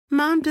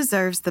Mom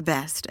deserves the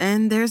best,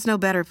 and there's no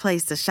better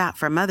place to shop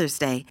for Mother's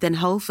Day than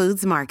Whole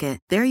Foods Market.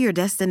 They're your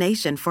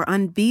destination for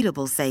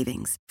unbeatable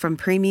savings, from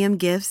premium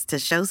gifts to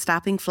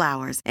show-stopping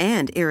flowers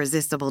and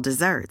irresistible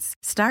desserts.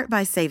 Start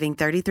by saving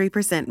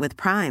 33% with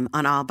Prime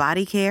on all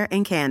body care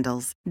and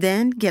candles.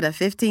 Then get a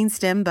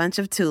 15-stem bunch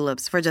of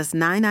tulips for just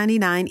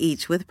 $9.99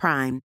 each with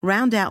Prime.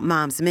 Round out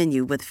Mom's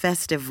menu with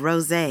festive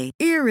rosé,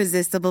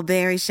 irresistible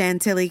berry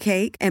chantilly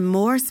cake, and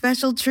more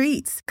special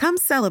treats. Come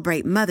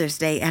celebrate Mother's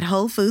Day at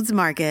Whole Foods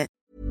Market.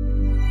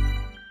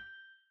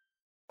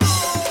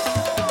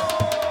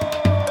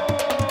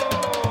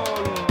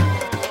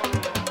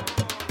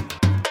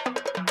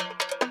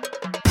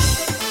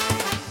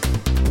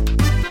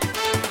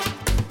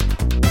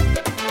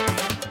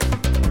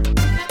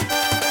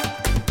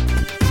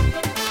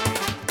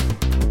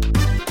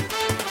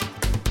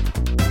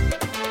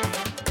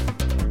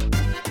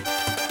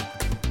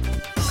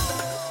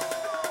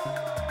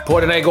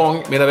 Podden är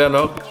igång, mina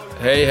vänner.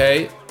 Hej,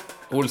 hej.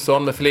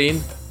 Olsson med flin.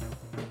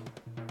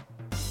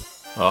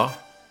 Ja,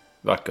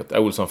 vackert.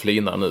 Olsson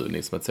flinar nu,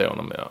 ni som inte ser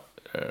honom.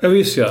 Ja,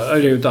 visst ja. Det är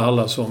ju inte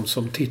alla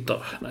som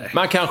tittar. Nej.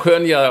 Man kan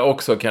skönja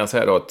också, kan jag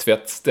säga då,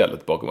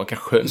 tvättstället bakom. Man kan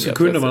skönja. Så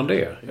kunde man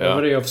det. Ja.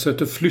 Var det jag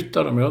försökte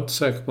flytta dem. Jag är inte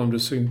säker på om det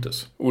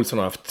syntes. Olsson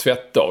har haft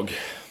tvättdag.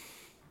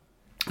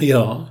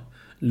 Ja.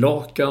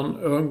 Lakan,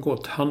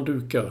 örngott,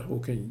 handdukar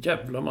och en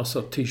jävla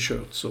massa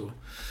t-shirts och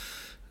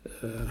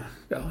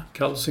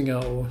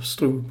kalsingar och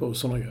strumpor och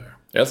såna grejer.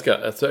 Jag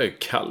älskar att säga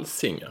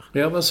kalsingar.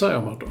 Ja, vad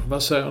säger man då?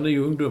 Vad säger ni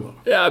ungdomar?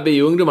 Ja,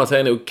 vi ungdomar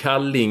säger nog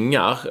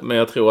kallingar, men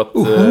jag tror att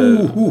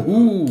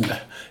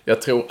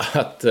jag tror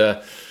att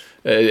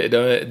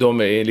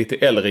de är lite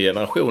äldre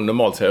generation.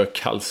 Normalt säger jag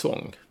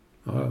kalsong.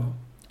 Ja.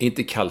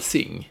 Inte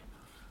kalsing.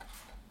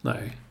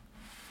 Nej.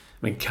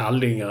 Men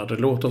kallingar, det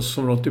låter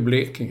som något i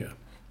Blekinge.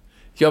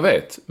 Jag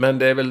vet, men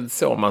det är väl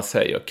så man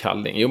säger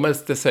kalling. Jo, men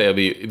det säger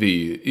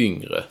vi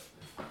yngre.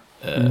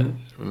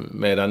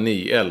 Medan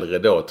ni äldre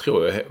då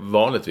tror jag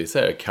vanligtvis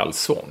säger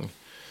kalsong.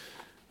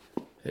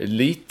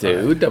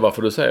 Lite udda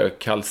varför du säger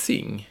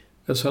kalsing.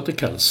 Jag sa inte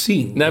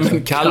kalsing. Nej,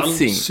 men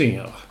kalsing.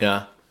 Kalsingar. Ja.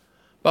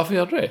 Varför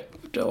gör du det?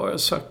 Det har jag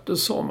sagt, det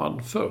sa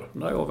man förr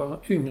när jag var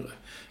yngre.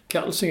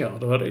 Kalsingar,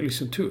 då var det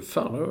liksom tufft.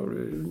 Fan, då har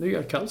du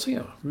nya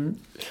kalsingar.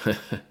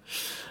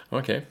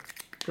 Okej,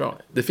 bra.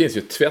 Det finns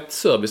ju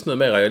tvättservice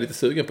numera. Jag är lite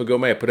sugen på att gå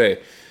med på det.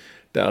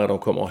 Där de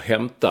kommer och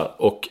hämtar.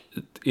 Och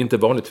inte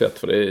vanlig tvätt,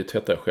 för det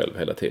tvättar jag själv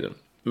hela tiden.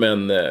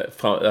 Men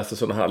alltså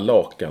sådana här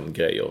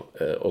lakangrejer.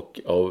 Och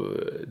av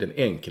den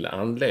enkla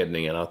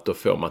anledningen att då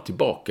får man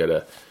tillbaka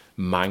det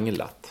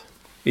manglat.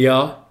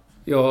 Ja,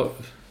 jag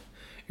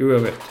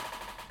vet.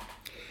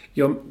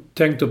 Jag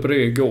tänkte på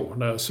det igår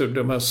när jag såg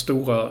de här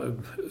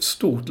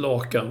stort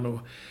lakan. Och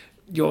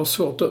jag har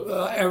svårt att...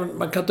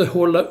 Man kan inte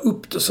hålla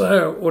upp det så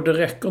här och det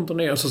räcker inte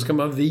ner, så ska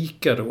man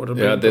vika det. Och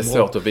det ja, det är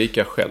svårt att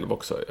vika själv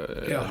också.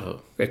 Ja,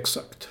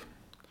 exakt.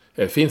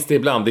 Finns det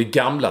ibland i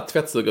gamla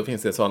tvättstugor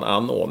finns det en sån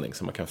anordning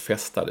som man kan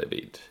fästa det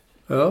vid?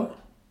 Ja,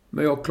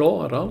 men jag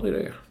klarade aldrig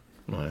det.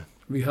 Nej.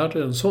 Vi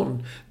hade en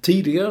sån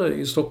tidigare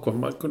i Stockholm.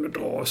 Man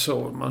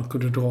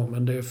kunde dra,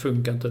 men det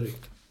funkar inte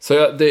riktigt.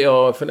 Så det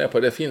jag funderar på,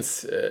 det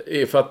finns...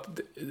 för att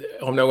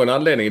av någon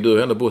anledning, du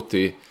har ändå bott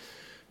i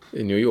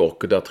New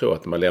York, och där tror jag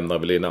att man lämnar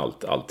väl in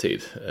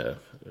alltid.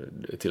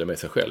 Till och med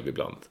sig själv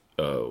ibland.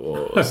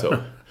 Och så.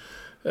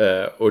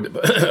 Och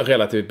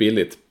relativt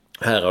billigt.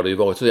 Här har det ju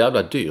varit så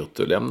jävla dyrt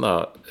att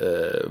lämna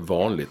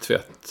vanlig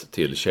tvätt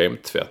till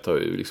kemtvätt. Det har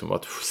ju liksom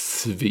varit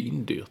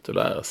svindyrt.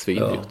 Eller är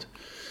svindyrt. Ja.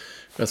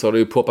 Men så har det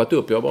ju poppat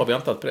upp. Jag har bara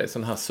väntat på det.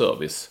 Sån här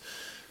service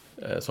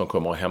som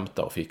kommer att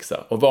hämta och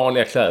fixa. Och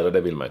vanliga kläder,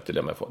 det vill man inte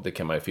lämna ifrån. Det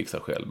kan man ju fixa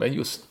själv. Men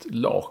just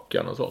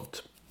lakan och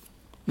sånt.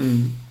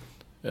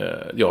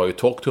 Jag har ju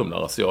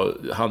torktumlare, så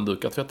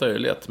handdukar tvättar ju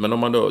lätt. Men om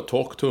man då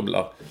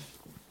torktumlar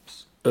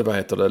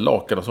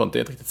lakan och sånt, det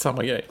är inte riktigt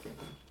samma grej.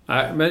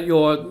 Nej, men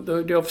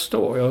jag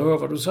förstår. Jag hör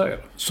vad du säger.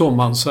 Som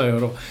man säger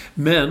då.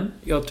 Men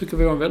jag tycker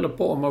vi har en väldigt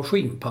bra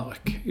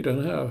maskinpark i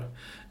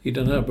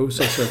den här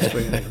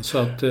bostadsrättsföreningen. Så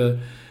att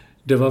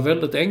det var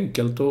väldigt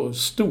enkelt och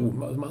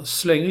stor. Man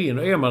slänger in,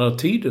 och är man där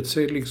tidigt så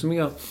är det liksom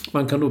inga...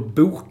 Man kan då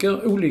boka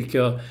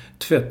olika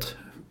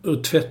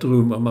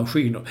tvättrum och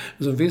maskiner.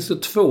 Men så finns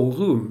det 2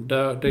 rum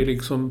där det är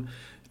liksom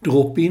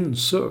drop-in.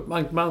 Så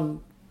man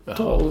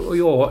tar, och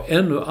jag har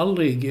ännu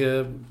aldrig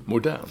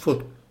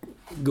fått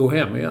gå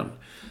hem igen.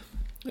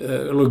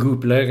 Eller gå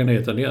upp i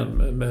lägenheten igen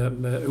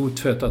med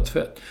otvättat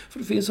tvätt. För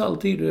det finns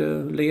alltid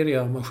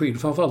lediga maskiner.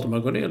 Framförallt om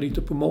man går ner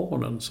lite på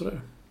morgonen.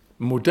 Sådär.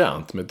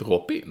 Modernt med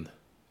drop-in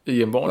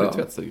i en vanlig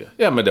tvättstuga.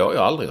 Ja, men det har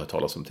jag aldrig hört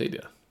talas om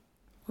tidigare.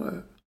 Nej.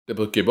 Det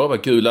brukar ju bara vara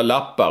gula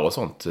lappar och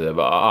sånt. Det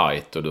var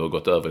argt och du har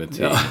gått över din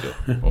tid.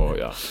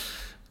 Ja.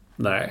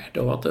 Nej, det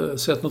har inte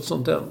sett något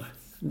sånt än.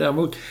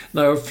 Däremot,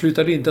 när jag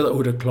flyttade in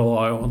där, det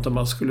klarar jag inte.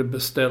 Man skulle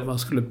beställa, man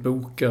skulle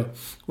boka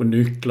och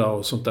nycklar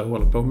och sånt där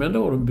hålla på. Men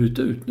då har de bytt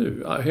ut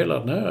nu. Hela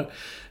den här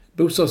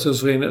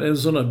bostadsrättsföreningen är en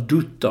sån här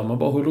duttar. Man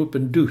bara håller upp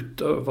en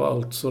dutt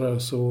överallt sådär,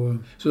 så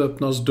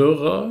öppnas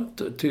dörrar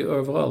till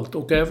överallt.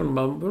 Och även om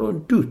man vill ha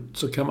en dutt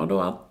så kan man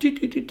då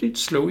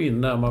slå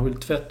in när man vill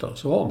tvätta,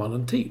 så har man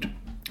en tid.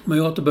 Men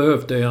jag har inte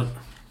behövt det än.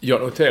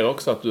 Jag noterar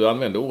också att du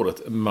använder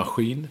ordet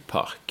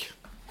maskinpark.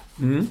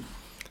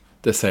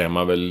 Det säger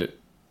man väl...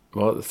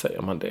 Vad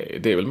säger man det?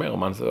 Det är väl mer om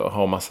man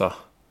har massa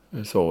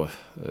så...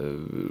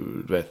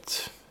 Du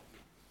vet...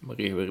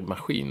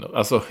 maskiner.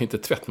 Alltså inte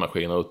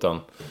tvättmaskiner utan...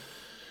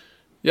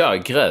 Ja,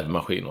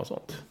 grävmaskiner och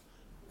sånt.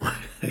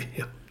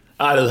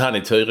 Ja, han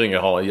i Tyringe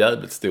har en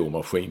jävligt stor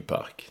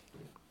maskinpark.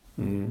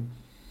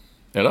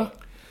 Eller?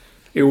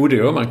 Jo, det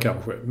gör man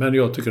kanske. Men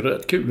jag tycker det är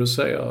rätt kul att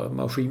säga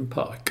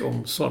maskinpark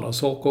om sådana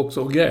saker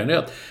också. Och grejen är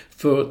att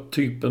för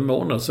typ en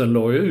månad sedan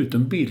la jag ut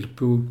en bild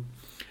på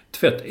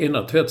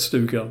ena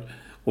tvättstugan.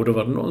 Och då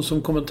var det någon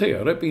som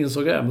kommenterade på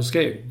Instagram och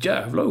skrev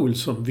jävla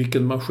Olsson,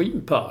 vilken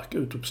maskinpark,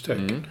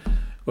 utropstecken.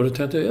 Och då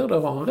tänkte jag, det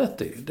har han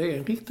rätt i. Det är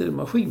en riktig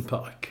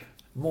maskinpark.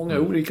 Många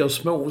olika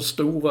små och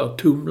stora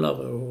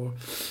tumlare och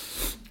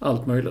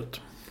allt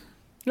möjligt.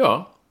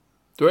 Ja,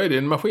 då är det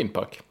en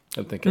maskinpark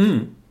helt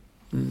enkelt.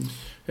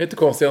 Det är inte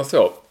konstigt än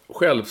så.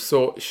 Själv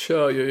så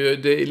kör jag ju,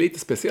 det är lite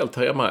speciellt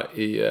här hemma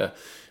i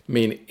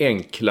min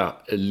enkla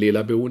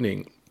lilla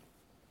boning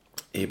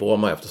i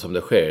Bromma, eftersom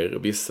det sker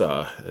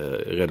vissa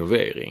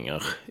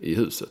renoveringar i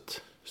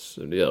huset.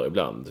 Som det gör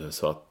ibland.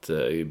 Så att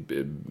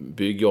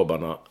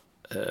byggjobbarna,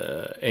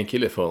 en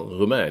kille från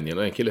Rumänien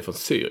och en kille från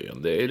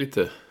Syrien, det är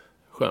lite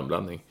skön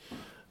blandning.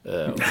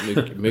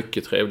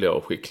 Mycket trevliga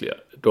och skickliga.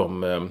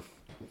 De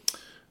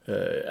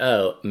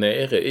är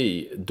nere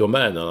i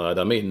domänerna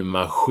där min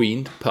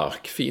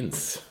maskinpark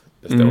finns.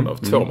 Bestående av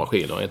 2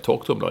 maskiner, en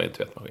torktumlare och en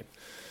tvättmaskin.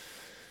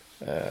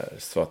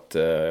 Så att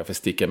jag får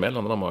sticka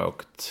emellan när de har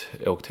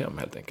åkt hem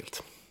helt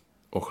enkelt.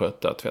 Och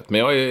sköta tvätt. Men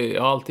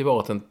jag har alltid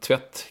varit en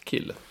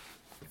tvättkille.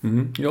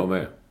 Jag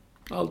med.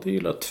 Alltid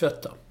gillat att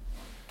tvätta.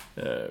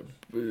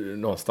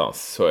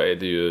 Någonstans så är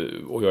det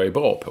ju, och jag är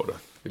bra på det,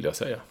 vill jag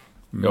säga.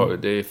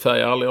 Det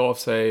färgar aldrig av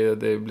sig,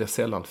 det blir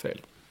sällan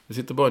fel. Det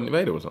sitter bara,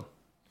 vad är det Olsson?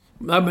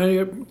 Nej,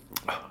 men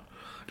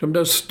de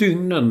där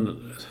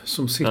stygnen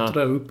som sitter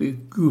där uppe i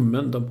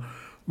gummen, de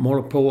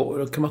håller på,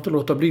 då kan man inte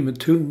låta bli med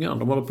tungan,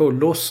 de håller på att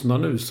lossna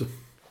nu så.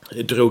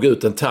 Jag drog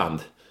ut en tand.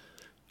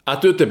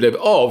 Att du inte blev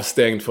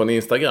avstängd från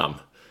Instagram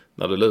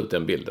när du la ut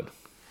den bilden.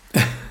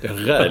 Den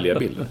räliga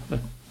bilden.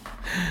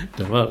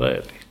 Den var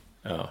rälig.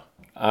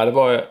 Ja, det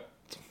var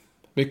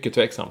mycket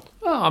tveksamt.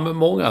 Ja, men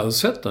många har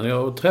sett den.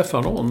 Jag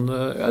träffade någon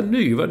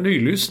ny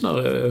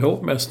lyssnare,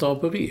 hovmästare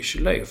på Rish,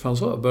 Leif. Han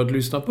sa, jag började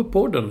lyssna på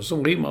podden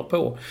som rimmar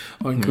på.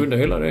 Och han kunde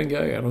hela den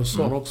grejen. Och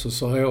så också,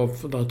 så har jag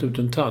dragit ut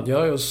en tand.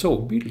 Ja, jag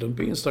såg bilden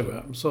på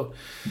Instagram. Så.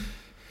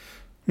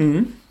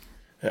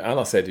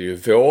 Annars är det ju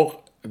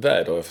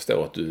vårväder. Jag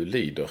förstår att du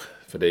lider.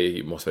 För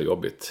det måste vara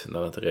jobbigt när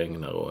det inte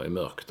regnar och är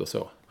mörkt och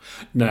så.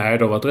 Nej,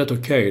 det har varit rätt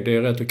okej. Det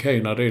är rätt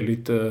okej när det är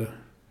lite...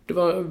 Det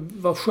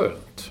var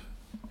skönt.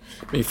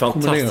 Min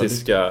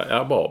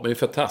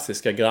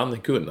fantastiska granne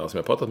Gunnar som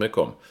jag pratat mycket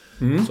om.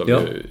 Som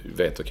ju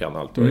vet och kan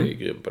allt och är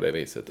grym på det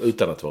viset.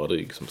 Utan att vara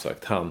dryg som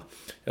sagt.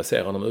 Jag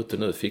ser honom ute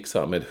nu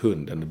fixar med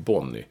hunden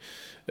Bonnie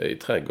i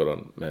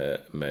trädgården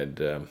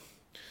med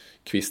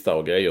kvistar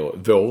och grejer.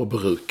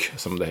 Vårbruk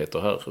som det heter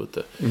här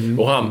ute.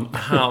 Och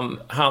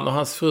han och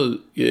hans fru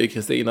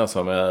Kristina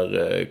som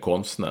är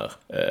konstnär.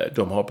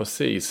 De har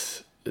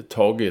precis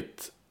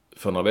tagit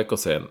för några veckor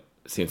sedan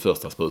sin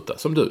första spruta.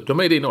 Som du. De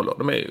är i din ålder.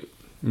 De är ju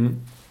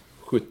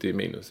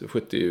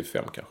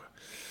 75 kanske.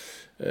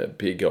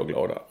 Pigga och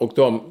glada. Och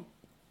de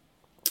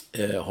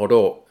har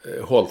då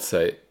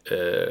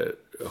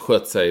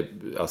skött sig,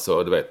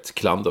 alltså du vet,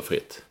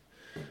 klanderfritt.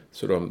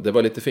 Så det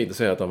var lite fint att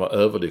säga att de var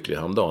överlyckliga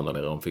häromdagen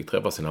när de fick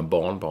träffa sina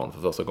barnbarn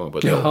för första gången på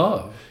ett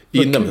år.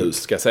 Inomhus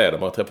ska jag säga,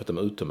 de har träffat dem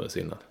utomhus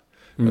innan.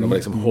 Men de har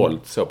liksom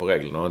hållit så på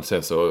reglerna. Och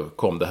sen så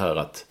kom det här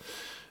att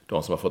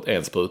de som har fått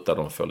en spruta,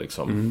 de får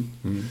liksom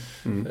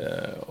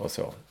och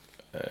så.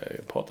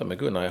 Jag pratade med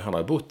Gunnar, han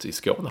har bott i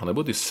Skåne, han har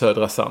bott i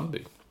Södra Sandby.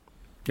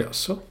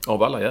 Jaså?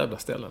 Av alla jävla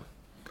ställen.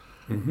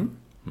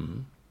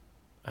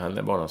 Han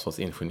är bara någon sorts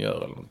ingenjör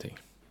eller någonting.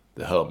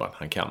 Det hör man,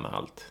 han kan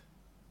allt.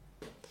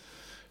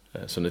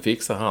 Så nu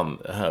fixar han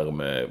här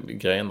med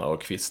grenar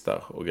och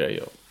kvistar och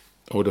grejer.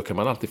 Och då kan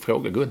man alltid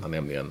fråga Gunnar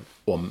nämligen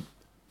om,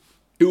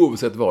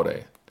 oavsett vad det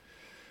är,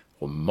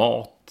 om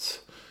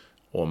mat,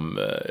 om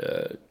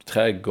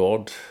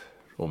trädgård,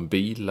 om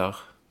bilar,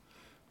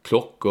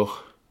 klockor,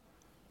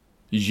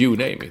 you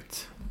name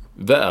it.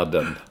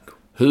 Världen,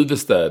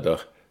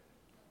 huvudstäder,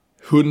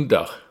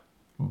 hundar,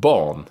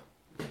 barn,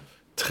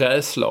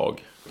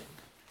 träslag,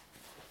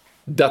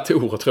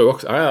 datorer tror jag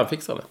också. Ja, han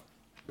fixar det.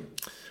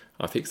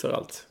 Han fixar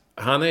allt.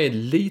 Han är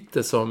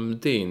lite som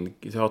din,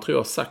 jag tror jag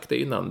har sagt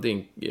det innan,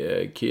 din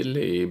kille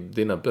i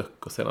dina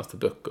böcker, senaste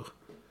böcker.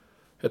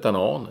 Hette han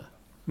Arne?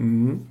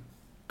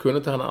 Kunde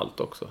inte han allt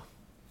också?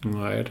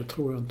 Nej, det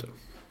tror jag inte.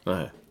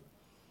 Nej.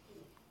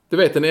 Du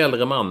vet den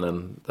äldre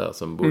mannen där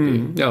som bodde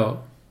i...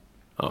 Ja.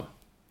 Ja.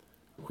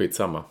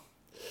 Skitsamma.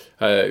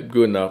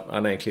 Gunnar,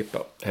 han är en klippa,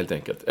 helt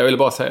enkelt. Jag vill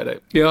bara säga det.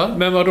 Ja,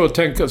 men vad då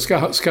tänker,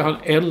 ska han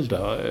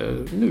elda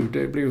nu?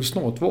 Det blir ju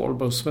snart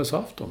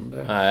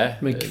valborgsmässoafton. Nej.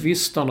 Med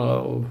kvistarna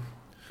och...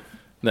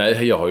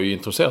 Nej, jag har ju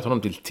introducerat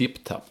honom till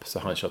tipptapp, så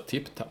han kör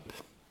tipptapp.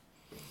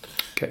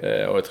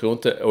 Okay. Och jag tror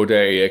inte, och det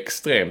är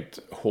extremt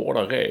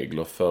hårda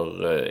regler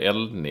för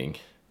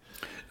eldning.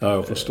 Ja, jag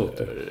har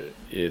förstått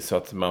det. Så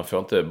att man får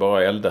inte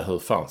bara elda hur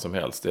fan som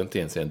helst. Det är inte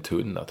ens en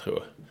tunna, tror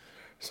jag.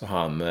 Så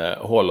han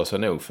håller sig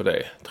nog för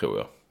det, tror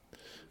jag.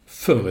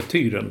 Förr i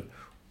tiden,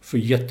 för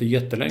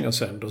jättelänge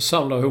sedan, då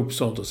samlade ihop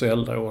sånt och så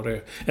eldade och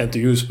det. Inte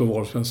just på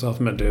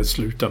valborgsmässoafton, men det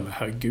slutar med,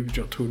 herregud,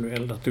 jag tror nu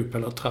eldat upp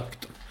hela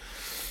trakten.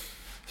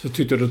 Så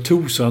tyckte jag, det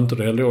tog så inte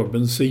det, eller jag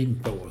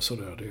bensin på och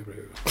sådär. Det blev...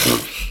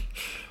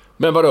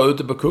 Men vadå,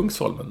 ute på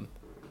Kungsholmen?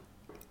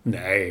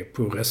 Nej,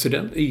 på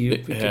resident. I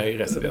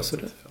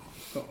resident.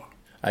 Ja.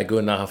 Nej,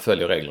 Gunnar, han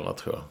följer reglerna,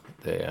 tror jag.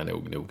 Det är jag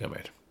nog noga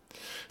med.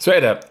 Så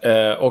är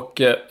det.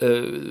 Och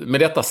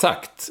med detta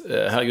sagt,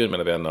 herregud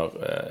mina vänner,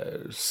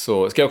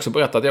 så ska jag också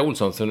berätta att jag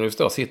Olsson, som nu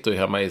sitter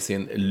hemma i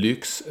sin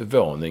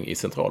lyxvåning i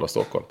centrala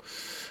Stockholm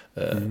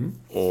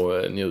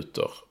och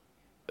njuter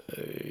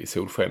i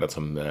solskenet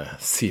som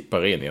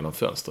sippar in genom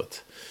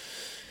fönstret.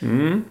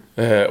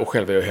 Och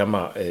själv är jag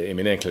hemma i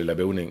min enkla lilla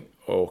boning.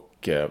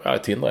 Och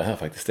jag tindrar här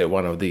faktiskt. Det är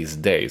one of these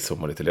days.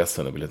 Som var lite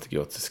ledsen och vill inte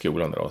gå till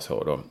skolan idag.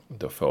 Så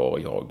då får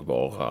jag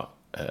vara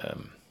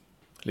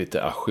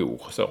lite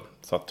ajour. Så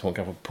att hon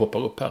kanske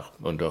poppar upp här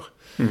under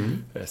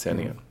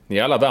sändningen. Ni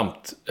är alla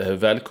varmt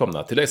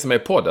välkomna till det som är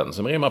podden.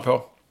 Som rimmar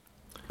på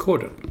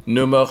koden.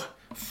 Nummer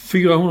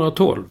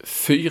 412.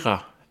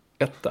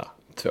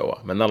 412.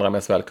 Men allra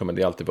mest välkommen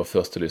är alltid vår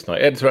första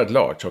lyssnare. Editor at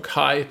Large och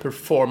High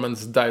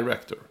Performance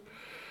Director.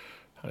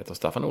 Han heter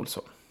Staffan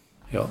Olsson.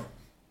 Ja.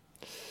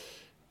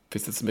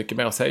 Finns det inte så mycket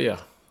mer att säga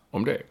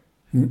om det?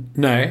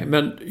 Nej,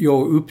 men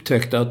jag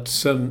upptäckte att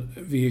sen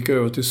vi gick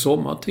över till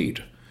sommartid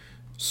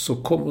så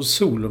kommer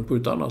solen på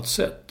ett annat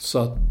sätt. Så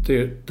att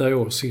det där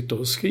jag sitter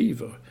och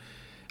skriver.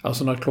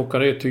 Alltså när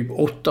klockan är typ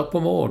 8 på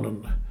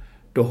morgonen,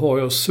 då har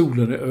jag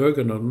solen i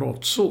ögonen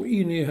något så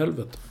in i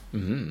helvete.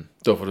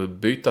 Då får du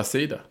byta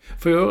sida.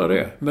 Får jag göra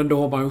det? Men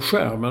då har man ju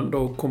skärmen,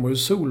 då kommer ju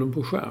solen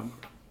på skärmen.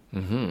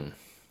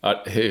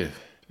 Ja, det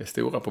är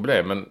stora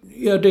problem, men...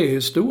 Ja, det är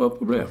stora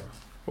problem.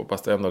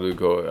 Hoppas det ändå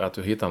att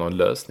du hittar någon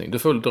lösning. Du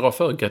får dra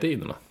för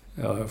gardinerna.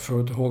 Ja, jag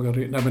får inte ha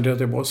gardiner. Nej, men det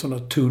är bara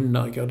sådana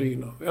tunna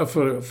gardiner. Jag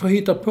får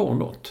hitta på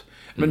något.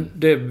 Men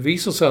det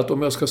visar sig att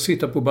om jag ska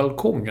sitta på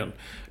balkongen,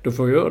 då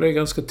får jag göra det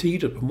ganska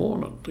tidigt på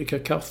morgonen. Dricka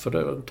kaffe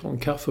där, ta en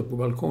kaffe på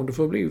balkongen. Det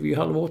får bli vid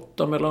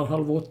 7:30, mellan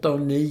 7:30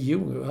 och 9.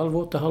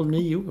 7:30,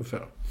 7:30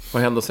 ungefär.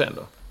 Vad händer sen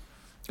då?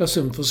 Ja,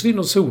 sen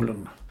försvinner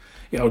solen.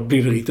 Ja,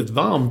 blir det riktigt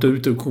varmt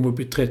ute och kommer upp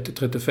i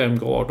 30-35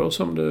 grader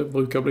som det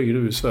brukar bli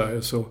nu i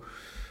Sverige, så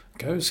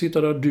kan jag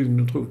sitta där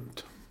dygnet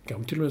runt.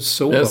 Kan till och med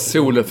sova. Ja,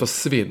 solen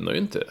försvinner ju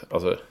inte.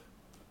 Alltså,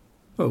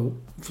 jo,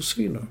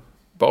 försvinner.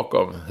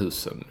 Bakom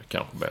husen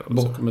kanske.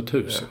 Bakom ett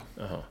hus,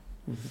 ja.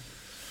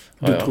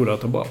 Du trodde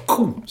att det bara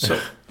kom så.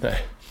 Nej,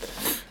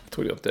 jag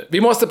trodde jag inte.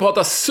 Vi måste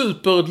prata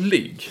Super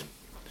League.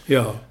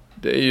 Ja.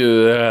 Det är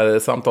ju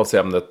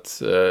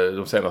samtalsämnet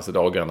de senaste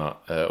dagarna.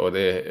 Och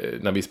det är,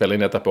 när vi spelar in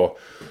detta på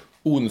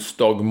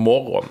onsdag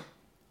morgon.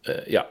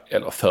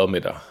 Eller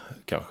förmiddag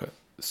kanske.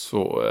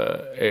 Så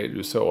är det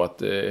ju så att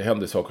det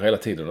händer saker hela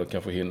tiden. Och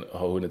kanske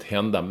har hunnit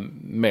hända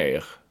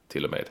mer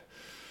till och med.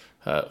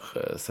 Här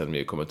sen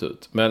vi kommit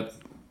ut. Men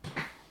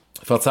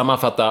för att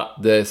sammanfatta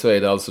det, så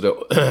är det alltså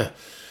då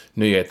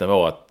nyheten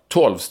var att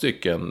 12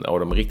 stycken av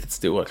de riktigt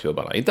stora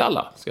klubbarna, inte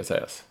alla ska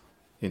sägas,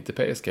 inte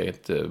PSG,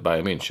 inte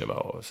Bayern München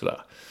och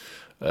sådär,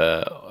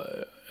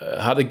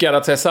 hade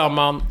gaddat sig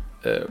samman,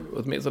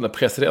 åtminstone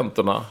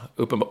presidenterna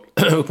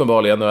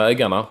uppenbarligen och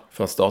ägarna,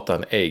 för att starta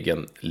en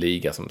egen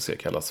liga som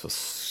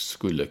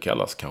skulle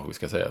kallas kanske vi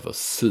ska säga för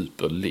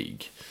Super League.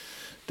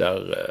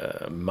 Där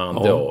man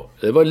då...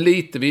 Det var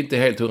lite, vi är inte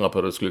helt 100 på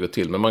hur det skulle gå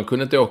till. Men man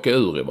kunde inte åka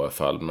ur i varje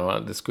fall.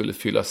 Men det skulle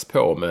fyllas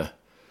på med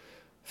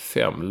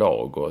 5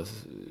 lag. Och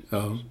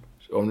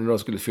om det då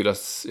skulle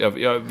fyllas...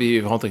 vi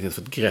har inte riktigt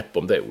fått grepp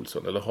om det,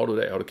 Olsson. Eller har du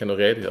det? Kan du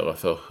redogöra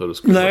för hur det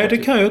skulle... Nej, det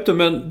kan jag inte.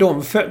 Men det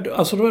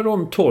var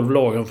de 12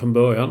 lagen från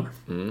början.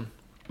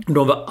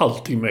 De var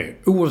alltid med.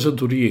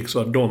 Oavsett hur det gick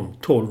så var de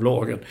 12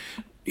 lagen.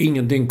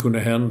 Ingenting kunde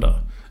hända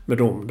med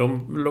dem.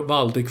 De var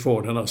alltid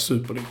kvar den här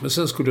Superliga. Men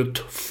sen skulle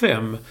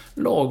 5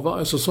 lag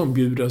vara som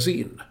bjudas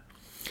in.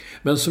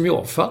 Men som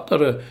jag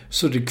fattade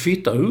så det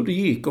kvittar hur det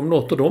gick. Om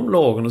något av de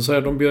lagen, så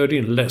de bjöd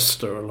in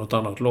Leicester eller något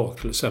annat lag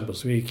till exempel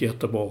som gick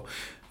jättebra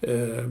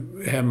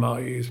hemma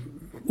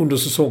under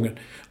säsongen.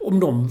 Om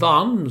de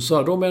vann så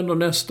hade de ändå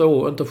nästa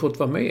år inte fått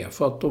vara med.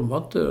 För att de var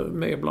inte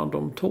med bland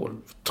de 12.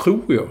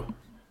 Tror jag.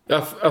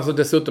 Ja, alltså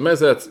dessutom är det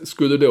så att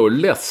skulle då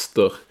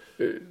Leicester...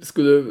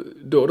 Skulle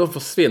då de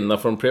försvinna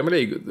från Premier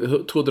League,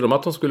 trodde de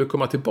att de skulle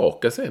komma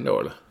tillbaka sen då,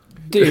 eller?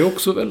 Det är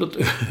också väldigt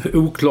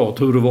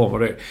oklart hur det var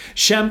med det.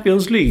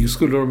 Champions League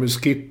skulle de ju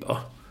skippa.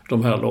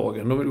 de här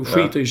lagen. De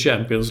skiter i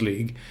Champions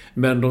League.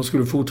 Men de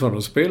skulle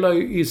fortfarande spela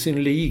i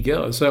sin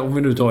liga. Så om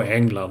vi nu tar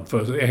England,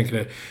 för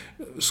England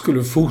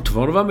skulle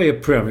fortfarande vara med i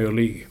Premier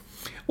League.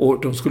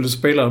 Och de skulle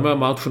spela de här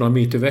matcherna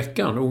mitt i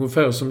veckan.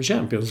 Ungefär som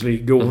Champions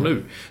League går nu.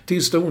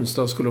 Tisdag och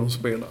onsdag skulle de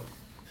spela.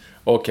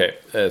 Okej,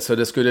 så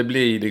det skulle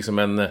bli liksom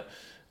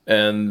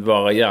en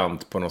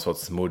variant på någon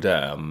sorts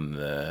modern,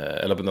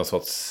 eller på någon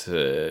sorts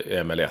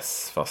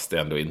MLS, fast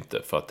ändå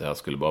inte, för att det här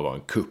skulle bara vara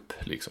en kupp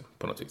liksom,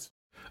 på något vis.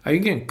 Ja,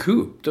 ingen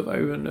kupp, det var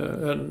ju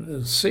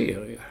en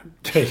serie.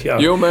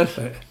 Jo, men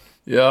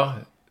ja,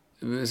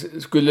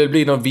 skulle det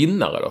bli någon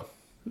vinnare då?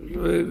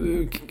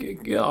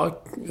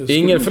 Ja,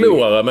 ingen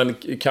förlorare, men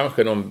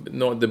kanske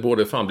det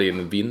borde fan bli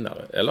en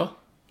vinnare, eller?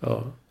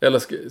 Ja.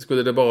 Eller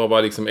skulle det bara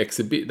vara liksom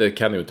det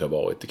kan ju inte ha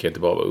varit, det kan inte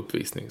bara vara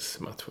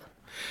uppvisningsmatcher.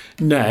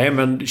 Nej,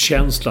 men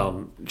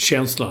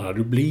känslan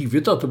hade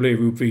blivit att det blev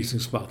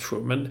uppvisningsmatcher.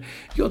 Men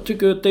jag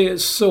tycker att det är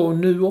så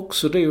nu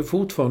också. Det är ju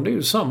fortfarande det är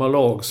ju samma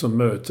lag som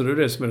möter. Det är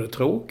det som är det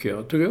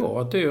tråkiga, tycker jag.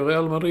 Att det är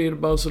Real Madrid,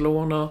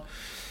 Barcelona,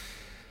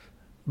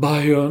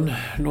 Bayern,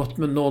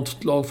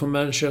 något lag från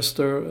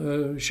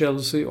Manchester,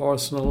 Chelsea,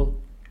 Arsenal,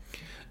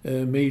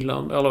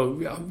 Milan.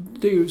 Eller, ja,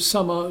 det är ju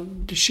samma.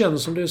 Det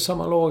känns som det är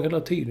samma lag hela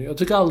tiden. Jag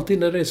tycker alltid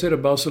när det är så är det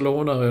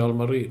Barcelona och Real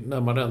Madrid.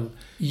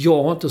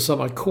 Jag har inte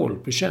samma koll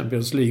på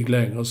Champions League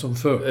längre som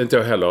förr. Inte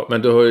jag heller.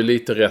 Men du har ju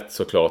lite rätt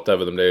såklart,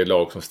 även om det är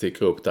lag som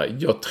sticker upp där.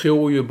 Jag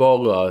tror ju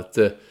bara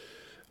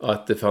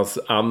att det fanns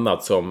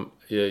annat som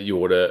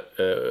gjorde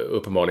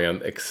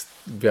uppenbarligen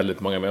väldigt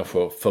många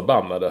människor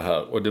förbannade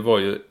här. Och det var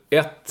ju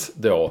att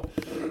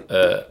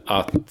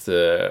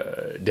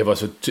det var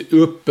så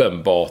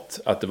uppenbart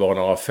att det var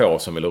några få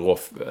som ville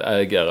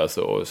ägare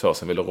så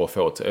som ville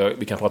roffa åt.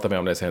 Vi kan prata mer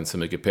om det sen, så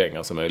mycket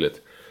pengar som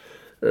möjligt.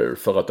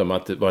 För att de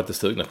var inte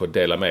sugna på att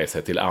dela med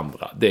sig till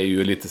andra. Det är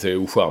ju lite så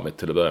ocharmigt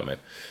till att börja med.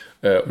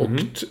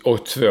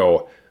 Och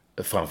två,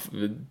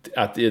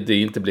 att det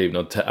inte blev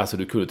någon alltså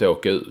du kunde inte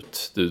åka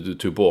ut. Du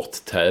tog bort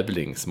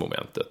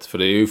tävlingsmomentet. För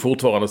det är ju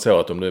fortfarande så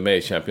att om du är med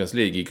i Champions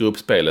League i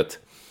gruppspelet,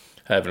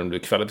 även om du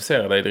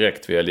kvalificerar dig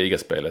direkt via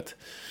ligaspelet,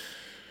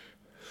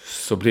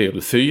 så blir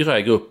du 4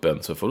 i gruppen,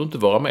 så får du inte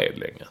vara med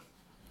längre.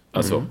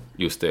 Alltså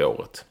just det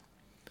året.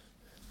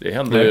 Det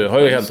har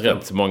ju hänt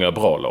rätt många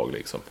bra lag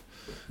liksom.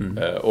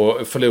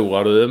 Och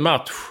förlorar du en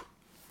match,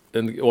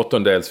 en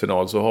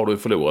åttondelsfinal, så har du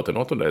förlorat en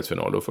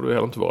åttondelsfinal. Då får du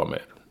heller inte vara med.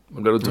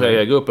 Om blir du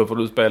 3 i gruppen får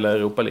du spela i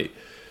Europa League.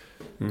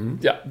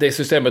 Ja, det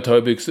systemet har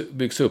ju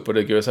byggts upp, och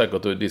det går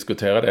säkert att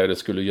diskutera det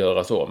skulle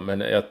göras om.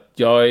 Men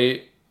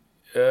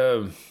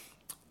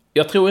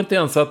jag tror inte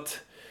ens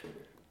att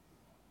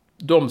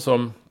de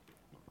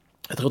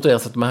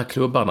här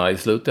klubbarna i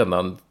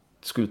slutändan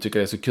skulle tycka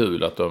det är så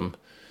kul att de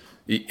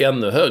i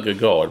ännu högre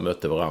grad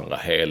mötte varandra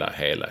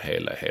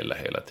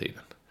hela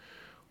tiden.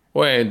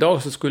 Och en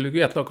dag så skulle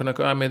vi ett kunna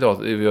komma med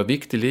idag. Vi har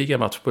viktig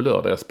ligamatch på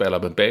lördag. Jag spelar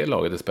med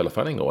B-laget. Det spelar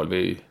fan ingen roll.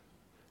 Vi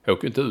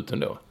åker inte ut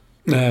ändå.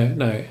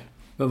 Nej.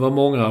 Men vad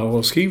många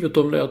har skrivit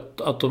om det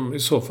att de i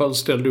så fall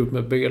ställde upp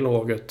med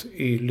B-laget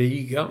i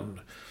ligan.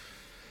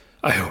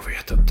 Nej, jag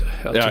vet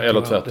inte.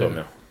 Eller tvärtom,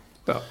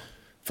 ja.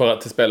 För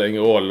att det spelar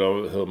ingen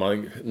roll hur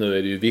man... Nu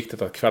är det ju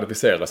viktigt att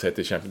kvalificera sig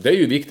till Champions. Det är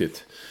ju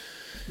viktigt.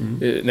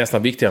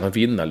 Nästan viktigare än att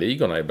vinna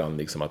ligorna ibland.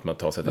 Liksom, att man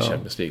tar sig till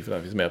Champions League, för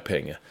där finns mer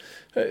pengar.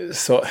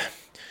 Så...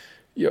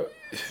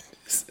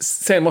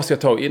 Sen måste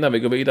jag innan vi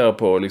går vidare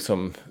på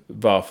liksom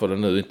varför det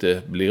nu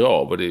inte blir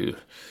av, och det är ju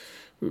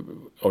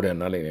av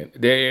den anledningen.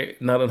 Det är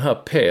när den här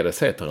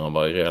Pérez heter, han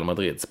var i Real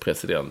Madrids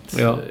president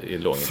i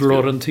lång tid.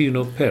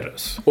 Florentino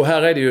Pérez. Och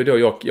här är det ju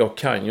då, jag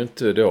kan ju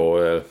inte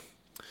då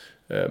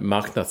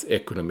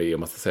marknadsekonomi, om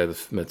man ska säga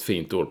det med ett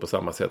fint ord, på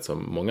samma sätt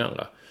som många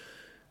andra.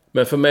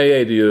 Men för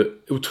mig är det ju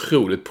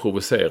otroligt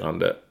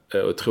provocerande,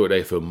 och tror det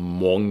är för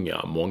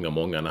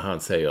många när han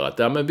säger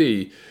att men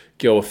vi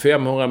går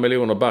 500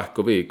 miljoner back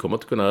och vi kommer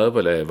inte kunna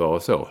överleva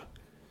och så.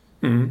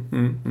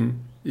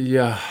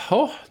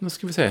 Jaha, nu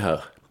ska vi se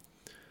här.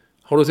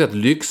 Har du sett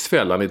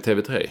Lyxfällan i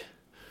TV3?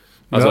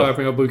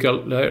 Alltså, jag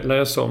brukar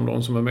läsa om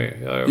de som är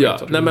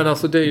med. Men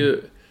alltså det är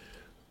ju...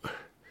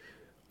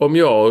 Om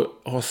jag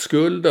har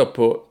skulder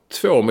på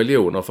 2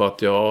 miljoner för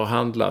att jag har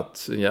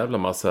handlat en jävla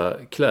massa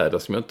kläder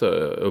som jag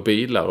inte, och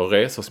bilar och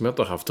resor som jag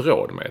inte har haft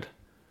råd med.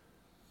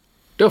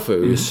 Då får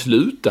jag ju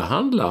sluta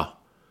handla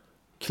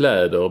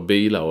kläder,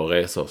 bilar och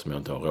resor som jag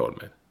inte har råd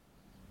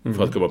med.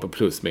 För att komma på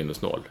plus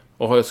minus noll.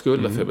 Och har jag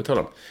skulder för att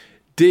betala dem.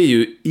 Det är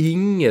ju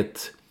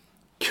inget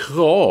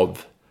krav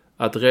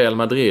att Real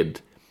Madrid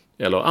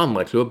eller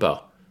andra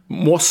klubbar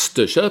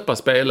måste köpa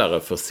spelare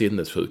för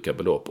sinnessjuka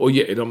belopp och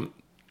ge dem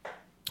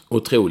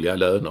otroliga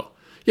löner.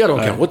 Ja, de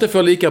kanske inte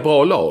får lika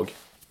bra lag.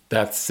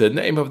 That's the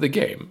name of the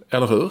game,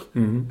 eller hur?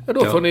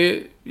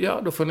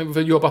 Ja, då får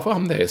ni jobba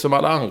fram det som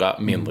alla andra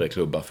mindre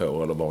klubbar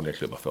får, eller vanliga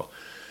klubbar får.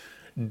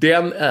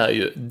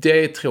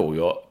 Det tror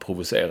jag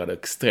provocerade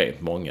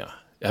extremt många.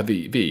 Ja,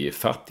 vi är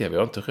fattiga, vi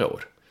har inte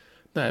råd.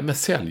 Nej, men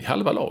sälj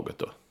halva laget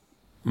då.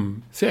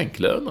 Sänk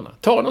lönerna.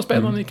 Ta de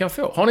spelarna ni kan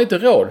få. Har ni inte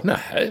råd?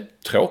 Nej,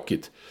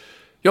 tråkigt.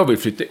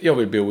 Jag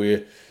vill bo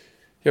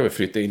jag vill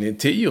flytta in i en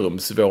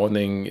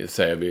 10-rumsvåning,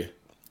 säger vi.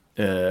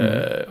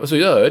 Och så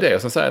gör jag det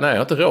och så säger jag, nej, jag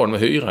har inte råd med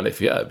hyran, det är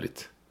för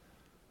jävligt.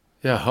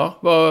 Jaha,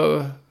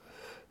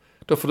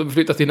 då får du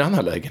flytta till en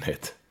annan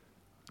lägenhet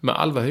med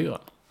halva hyran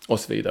och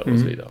så vidare och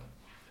så vidare.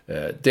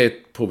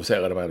 Det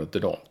provocerade mig något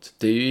enormt.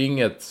 Det är ju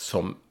inget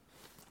som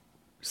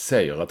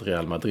säger att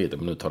Real Madrid, om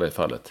man nu tar det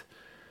fallet,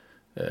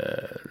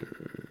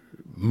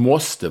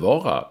 måste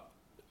vara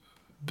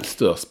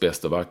störst,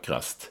 bäst och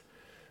vackrast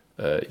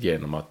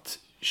genom att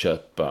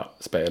köpa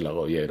spelare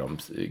och ge dem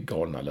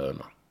galna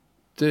löner.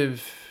 Det är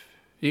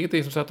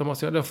ingenting som säger att de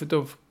måste göra det.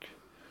 Då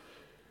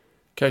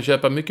kan jag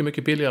köpa mycket,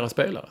 mycket billigare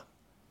spelare.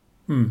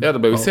 Ja, då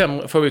blir vi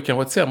sämre, får vi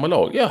kanske ett sämre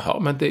lag. Jaha,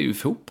 men det är ju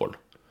fotboll.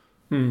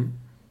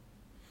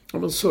 Ja,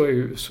 men så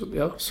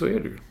är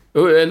det ju.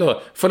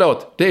 Eller,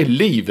 förlåt, det är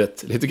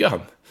livet lite grann.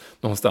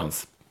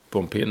 Någonstans på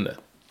en pinne.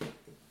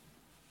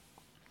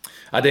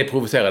 Ja, det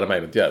provocerade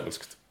mig något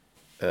jävligt.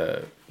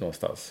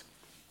 Någonstans.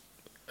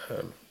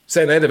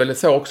 Sen är det väl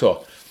så också,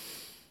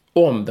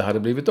 om det hade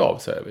blivit av,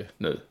 säger vi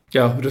nu.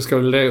 Ja, det ska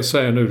väl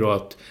säga nu då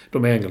att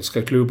de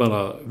engelska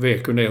klubbarna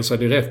vek ner sig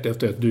direkt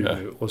efter ett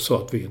dygn och sa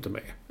att vi inte är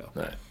med. Ja.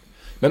 Nej.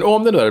 Men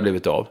om det nu hade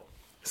blivit av,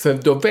 sen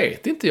då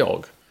vet inte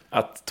jag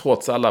att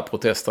trots alla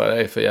protester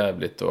är för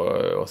jävligt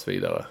och så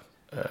vidare.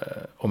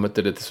 Om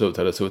inte det till slut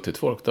hade suttit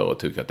folk där och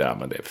tyckt att ja,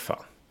 men det är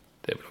fan,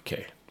 det är väl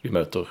okej. Vi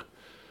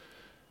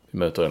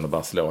möter en av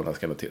Barcelona,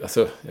 ska nog till.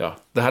 Alltså, ja,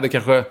 det hade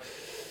kanske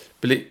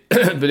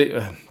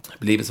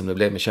blivit som det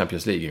blev med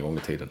Champions League en gång i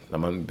tiden, när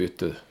man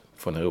bytte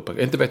från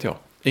Europa. Inte vet jag.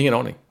 Ingen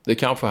aning. Det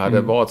kanske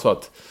hade varit så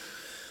att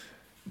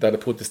det hade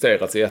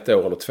protesterats i 1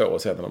 år eller 2 år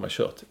sedan när man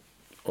kört.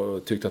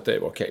 Och tyckte att det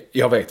var okej.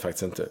 Jag vet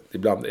faktiskt inte.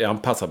 Ibland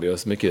anpassar vi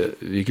oss mycket.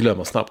 Vi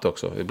glömmer snabbt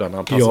också. Ibland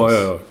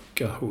anpassar oss.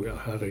 Ja,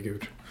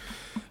 herregud.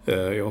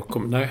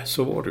 Nej,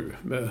 så var det ju.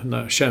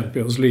 När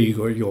Champions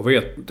League, och jag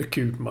vet inte,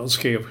 gud, man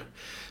skrev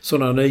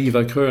sådana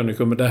naiva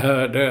krönikor, men det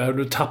här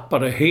du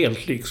tappade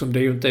helt liksom. Det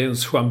är ju inte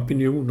ens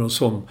champinjoner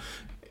som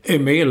är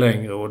med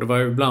längre,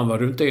 och ibland var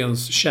det inte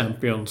ens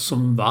Champions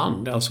som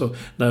vann. Alltså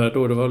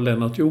när det var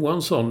Lennart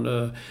Johansson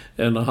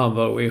när han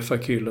var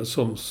UEFA-kille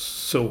som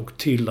såg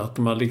till att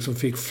man liksom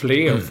fick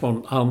fler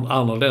från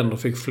andra länder,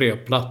 fick fler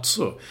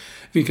platser.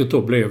 Vilket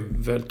då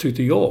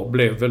tyckte jag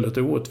blev väldigt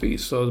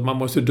orättvist. Så man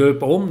måste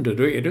döpa om det.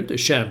 Då är det inte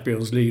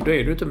Champions League, då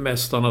är det inte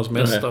mästarnas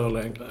mästare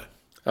längre.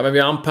 Ja, men vi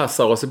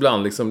anpassar oss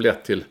ibland liksom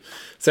lätt till.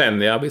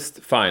 Sen, ja visst,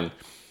 fine.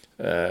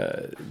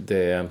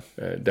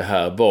 Det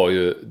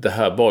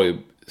här var ju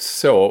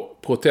så,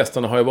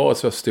 protesterna har ju varit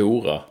så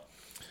stora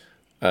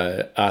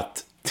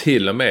att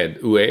till och med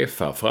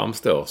UEFA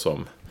framstår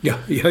som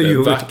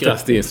den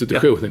vackraste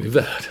institutionen i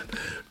världen.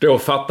 Då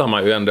fattar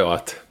man ju ändå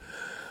att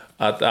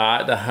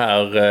det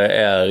här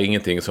är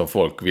ingenting som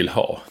folk vill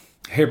ha.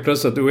 Helt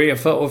plötsligt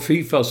UEFA och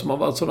FIFA som har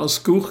varit sådana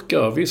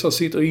skurkar. Vissa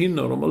sitter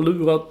inne och de har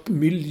lurat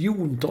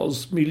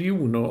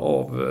miljoner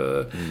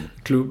av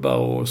klubbar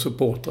och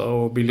supportrar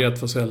och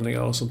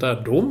biljettförsäljningar och sånt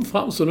där. De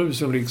framstår nu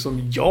som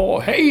liksom, ja,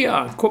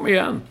 heja, kom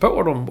igen,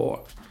 på dem bara.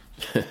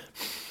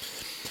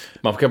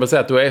 Man kan väl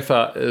säga att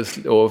UEFA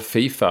och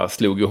FIFA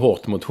slog ju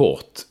hårt mot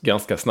hårt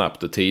ganska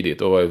snabbt och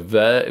tidigt och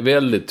var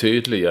väldigt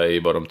tydliga i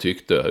vad de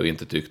tyckte och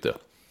inte tyckte.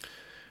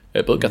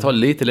 Det brukar ta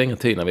lite längre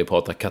tid när vi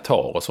pratar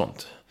Qatar och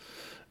sånt.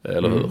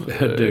 Eller hur?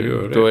 Det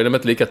gör det. Då är de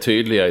inte lika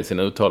tydliga i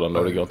sina uttalanden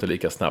och det går inte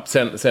lika snabbt.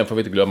 Sen får vi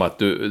inte glömma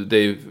att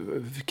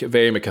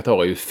VM i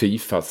Qatar är ju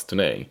FIFAs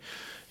turnering.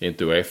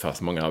 Inte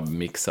UEFAs. Många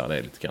mixar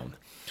det lite grann.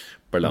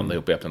 Blanda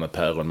ihop äpplen och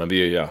päron. Men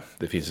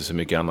det finns ju så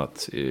mycket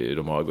annat i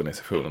de här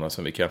organisationerna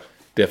som vi kan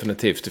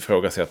definitivt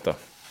ifrågasätta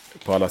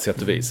på alla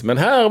sätt och vis. Men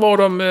här var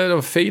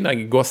de fina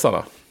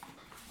gossarna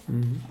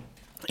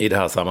i det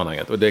här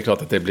sammanhanget. Och det är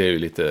klart att det blir ju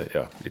lite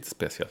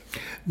speciellt.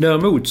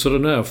 Däremot så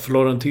den här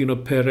Florentino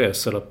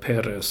Perez, eller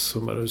Perez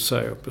som man nu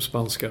säger på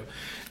spanska,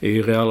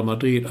 i Real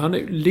Madrid. Han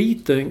är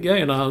lite en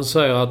grej när han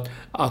säger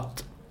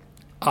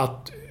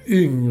att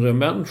yngre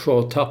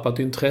människor har tappat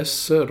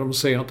intresse. De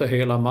ser inte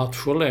hela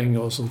matcher längre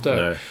och sånt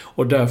där. Nej.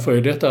 Och därför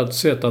är detta ett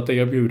sätt att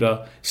erbjuda,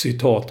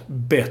 citat,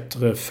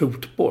 bättre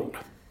fotboll.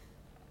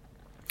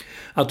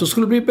 Att det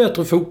skulle bli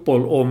bättre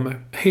fotboll om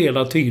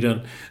hela tiden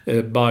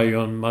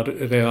Bayern,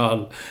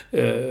 Real,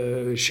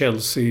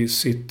 Chelsea,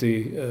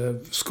 City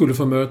skulle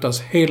få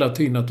mötas hela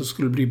tiden. Att det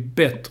skulle bli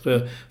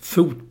bättre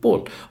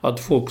fotboll. Att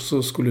folk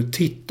så skulle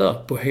titta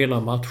på hela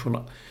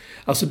matcherna.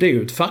 Alltså det är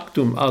ju ett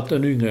faktum att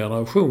en yngre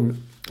generation,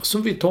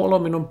 som vi talade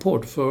om i någon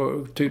podd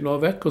för typ några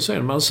veckor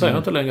sedan, man säger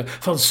inte längre,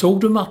 fan,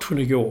 såg du matchen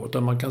igår?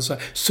 Utan man kan säga,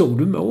 såg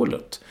du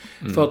målet?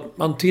 För att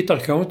man tittar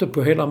kanske inte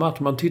på hela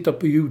matchen, man tittar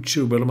på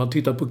YouTube eller man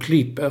tittar på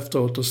klipp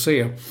efteråt och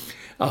ser,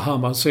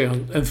 man ser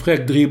en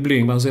fräck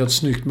dribbling, man ser ett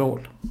snyggt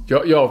mål.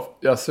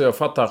 Jag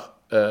fattar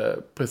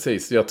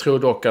precis. Jag tror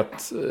dock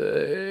att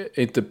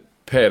inte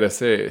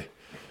Perez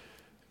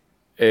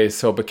är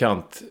så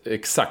bekant,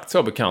 exakt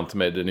så bekant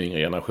med den yngre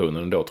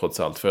generationen då trots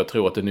allt. För jag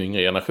tror att den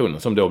yngre generationen,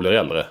 som då blir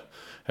äldre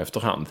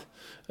efterhand,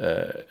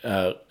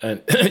 är en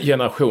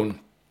generation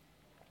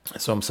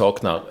som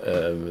saknar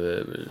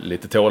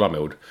lite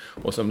tålamod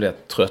och som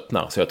lätt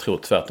tröttnar. Så jag tror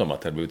tvärtom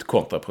att det hade blivit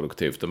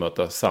kontraproduktivt att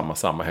möta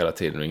samma hela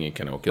tiden och ingen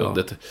kan åka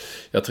ut.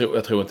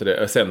 Jag tror inte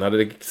det. Sen hade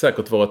det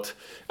säkert varit...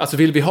 Alltså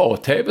vill vi ha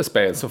ett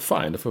tv-spel så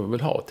fine, då får vi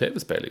väl ha ett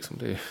tv-spel liksom.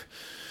 Det är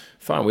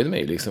fine with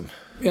me liksom.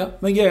 Ja,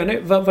 men grejen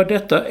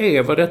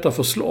är, vad detta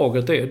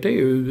förslaget är, det är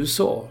ju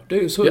USA. Det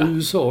är ju så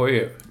USA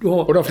är.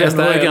 Och de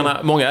flesta ägarna,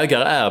 många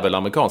ägare är väl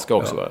amerikanska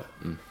också va?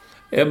 Mm.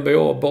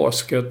 NBA,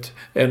 basket,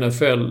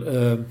 NFL,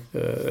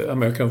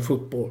 American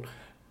football.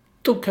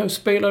 De kan ju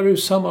spela i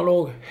samma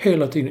lag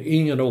hela tiden.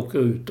 Ingen åker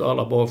ut och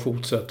alla bara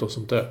fortsätter och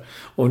sånt där.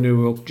 Och New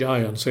York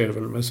Giants är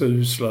väl med så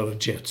uslade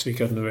Jets,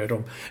 vilka nu är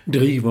de.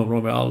 Driver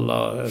de med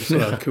alla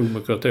sådär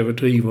komiker att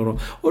överdriver dem.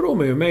 Och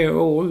de är ju med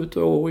år ut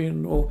och år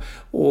in.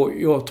 Och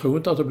jag tror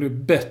inte att det blir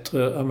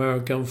bättre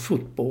American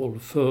football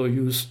för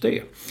just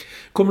det.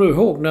 Kommer du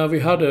ihåg när vi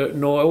hade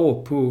några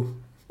år på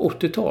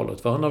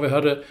 80-talet? Va? När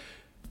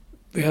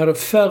vi hade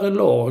färre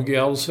lag i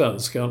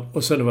Allsvenskan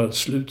och sen var det ett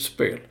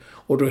slutspel.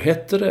 Och då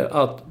hette det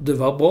att det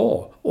var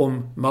bra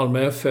om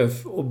Malmö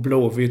FF och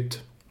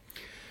Blåvitt,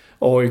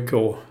 AIK,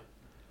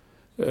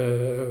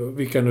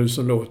 vilka nu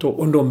som då,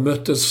 om de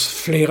möttes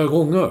flera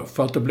gånger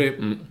för att det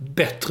blev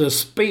bättre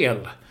spel.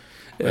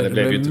 Men det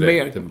blev ju inte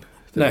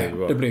det.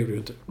 Det blev ju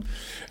inte.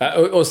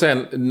 Och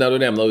sen när du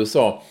nämner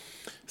USA,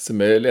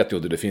 som är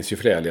lättgjort, det finns ju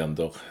fler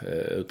länder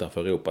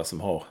utanför Europa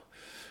som har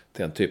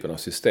den typen av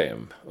system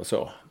och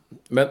så.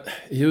 Men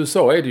i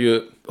USA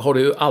har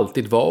det ju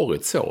alltid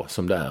varit så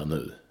som det är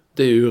nu.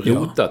 Det är ju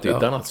rotat i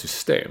ett annat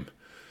system.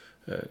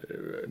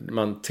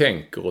 Man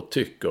tänker och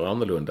tycker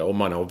annorlunda och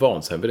man har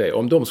vant sig vid det.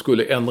 Om de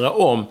skulle ändra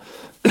om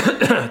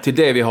till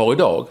det vi har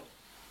idag.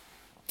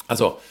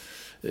 Alltså,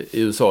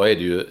 i USA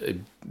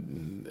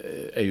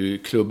är ju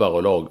klubbar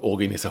och lag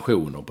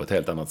organisationer på ett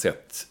helt annat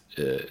sätt.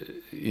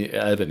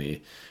 Även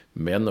i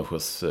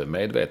människors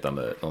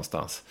medvetande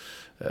någonstans.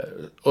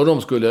 Och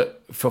de skulle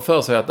få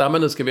för sig att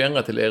men nu ska vi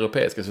ändra till det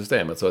europeiska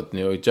systemet så att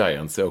New York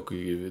Giants och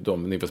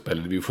de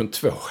nivåspelade division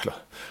 2 eller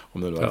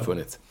om det nu hade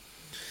funnits.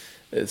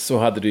 Så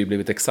hade det ju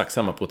blivit exakt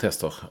samma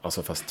protester,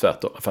 alltså fast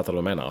tvärtom, fattar du vad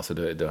jag menar? Alltså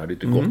det hade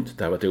inte gått,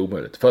 det hade varit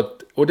omöjligt.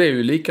 Och det är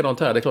ju likadant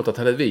här, det är klart att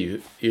hade vi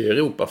i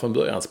Europa från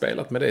början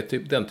spelat med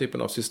den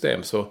typen av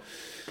system så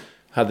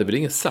hade väl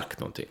ingen sagt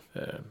någonting,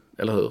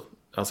 eller hur?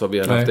 Alltså vi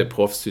hade haft det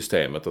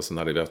proffssystemet och sen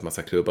hade vi haft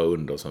massa klubbar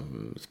under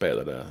som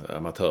spelade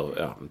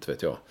amatör, inte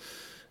vet jag,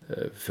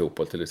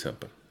 fotboll till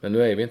exempel. Men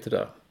nu är vi inte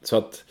där. Så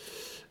att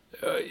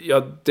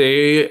det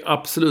är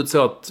absolut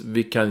så att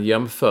vi kan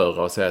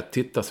jämföra och säga att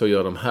titta så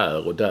gör de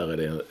här och där är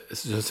det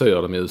så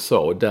gör de i USA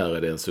och där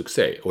är det en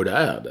succé. Och det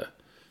är det.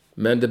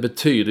 Men det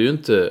betyder ju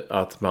inte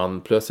att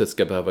man plötsligt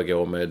ska behöva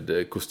gå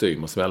med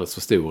kostymer som är alldeles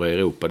för stora i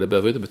Europa. Det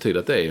behöver inte betyda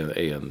att det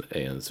är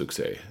en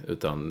succé.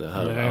 Utan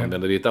här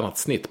använder vi ett annat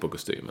snitt på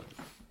kostymen.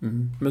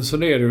 Men så är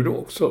det ju då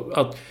också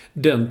att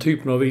den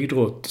typen av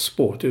idrott,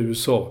 sport i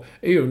USA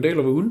är ju en del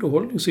av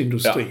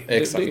underhållningsindustrin. Ja,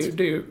 exakt.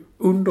 Det är ju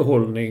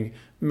underhållning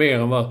mer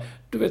än vad...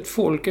 Du vet,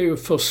 folk är ju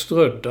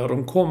förströdda.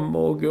 De kommer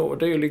och går.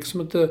 Det är ju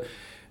liksom inte...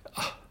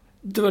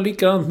 Det var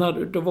likadant när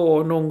det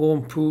var någon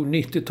gång på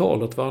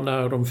 90-talet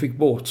när de fick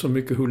bort så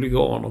mycket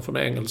huliganer från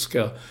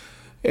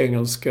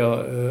engelska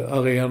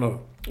arenor.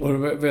 Och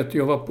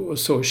jag var på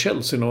så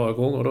Chelsea några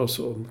gånger då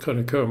som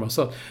krönikör.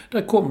 Så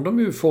där kom de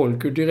ju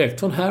folk direkt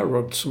från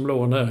Harrods som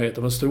låg i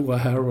närheten med stora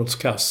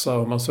Harrods-kassar.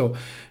 Och man så,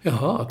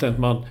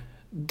 tänkte man,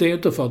 det är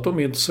inte för att de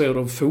är intresserade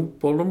av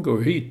fotboll. De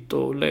går hit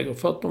och lägger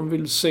för att de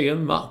vill se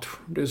en match.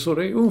 Det är så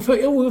det är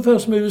ungefär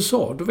som i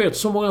USA. Du vet,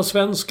 så många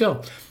svenskar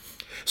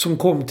som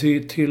kom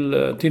till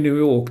New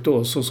York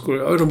då, så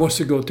skulle de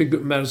måste gå till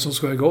Madison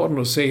Square Garden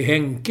och se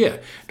Henke.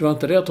 Det var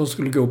inte det att de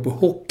skulle gå på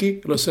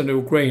hockey eller se New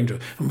York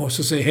Rangers. De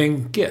måste se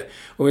Henke.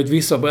 Och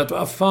vissa berättade,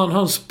 vad fan,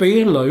 han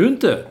spelar ju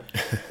inte.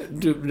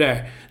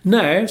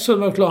 Nej, så det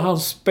var klart, han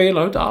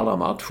spelar ju inte alla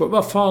matcher.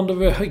 Vad fan,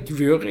 vi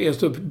har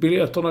rest upp,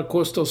 biljetterna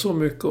kostar så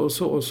mycket och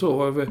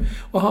så.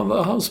 Och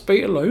han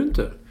spelar ju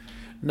inte.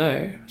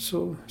 Nej,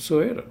 så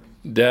är det.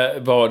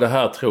 Det var det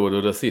här, tror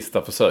du, det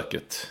sista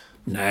försöket?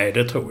 Nej,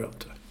 det tror jag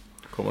inte.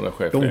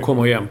 De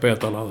kommer igen på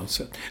ett eller annat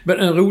sätt. Men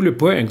en rolig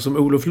poäng som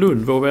Olof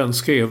Lund, vår vän,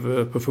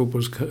 skrev på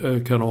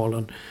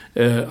fotbollskanalen,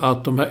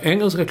 att de här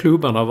engelska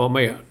klubbarna var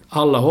med.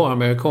 Alla har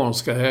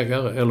amerikanska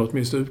ägare, eller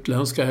åtminstone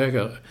utländska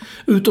ägare.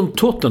 Utom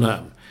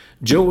Tottenham.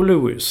 Joe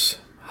Louis,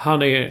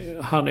 han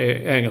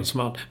är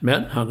engelsman,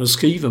 men han är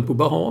skriven på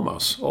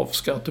Bahamas av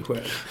skatteskäl.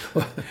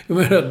 Jag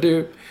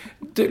menar,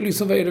 det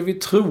liksom, vad är det vi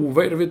tror?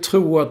 Vad är det vi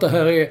tror att det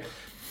här är?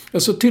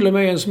 Alltså till och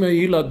med en som jag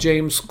gillar,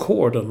 James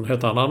Corden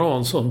heter han. Han har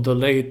en sån The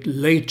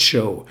Late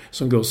Show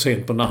som går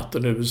sent på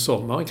natten i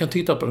USA. Man kan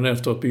titta på den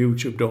efteråt på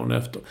YouTube dagen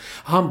efter.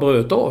 Han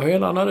bröt av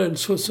hela, han hade en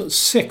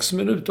 6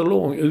 minuter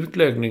lång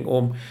utläggning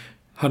om,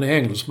 han är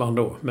engelsman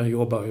då men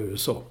jobbar i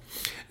USA.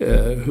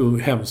 Hur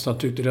hemskt han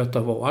tyckte detta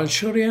var. Han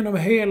körde igenom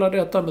hela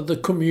detta med the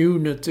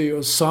community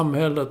och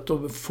samhället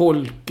och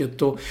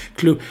folket och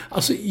klubb.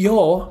 Alltså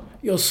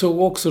jag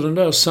såg också den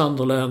där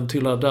Sunderland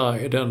till I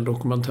Die, den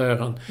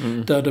dokumentären.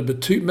 Där det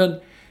betyder,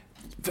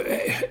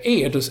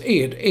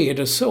 Är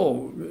det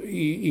så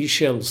i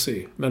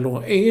Chelsea? Men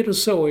är det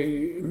så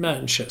i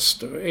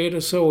Manchester? Är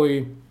det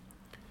så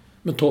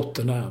med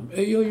Tottenham?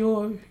 Jag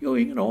har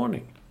ingen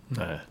aning.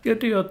 Nej.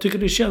 Jag tycker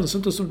det känns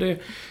inte som det.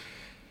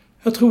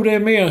 Jag tror det är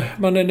mer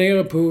man är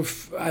nere på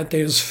inte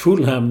ens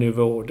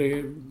Fulham-nivå.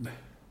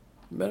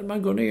 Men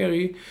man går ner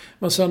i,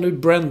 man ser nu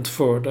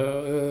Brentford,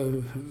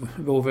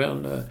 vår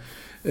vän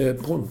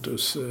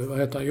Pontus, vad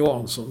heter han,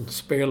 Jansson,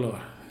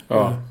 spelar.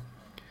 Ja.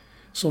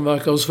 Som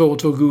verkar ha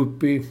svårt att gå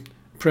upp i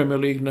Premier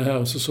League den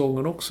här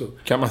säsongen också.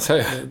 Kan man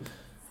säga.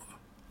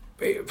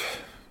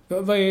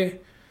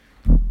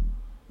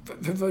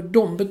 Vad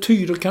de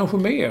betyder kanske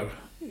mer.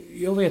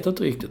 Jag vet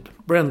inte riktigt.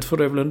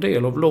 Brentford är väl en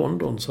del av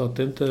London, så att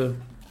det är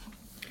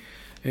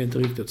inte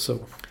riktigt så.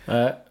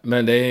 Nej,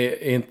 men det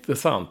är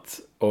intressant.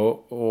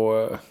 Och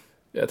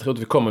jag tror inte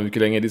vi kommer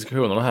mycket längre i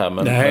diskussionerna här.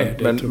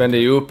 Men det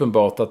är ju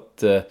uppenbart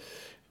att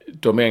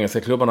de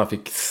engelska klubbarna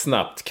fick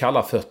snabbt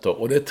kalla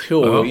fötter. Och det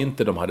tror jag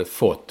inte de hade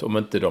fått om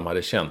inte de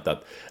hade känt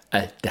att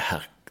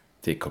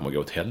det kommer gå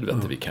åt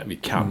helvete. Vi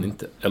kan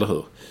inte, eller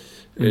hur?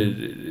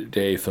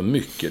 Det är för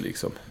mycket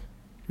liksom.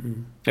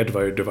 Ja,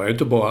 det var ju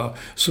inte bara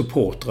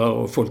supportrar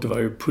och folk, det var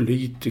ju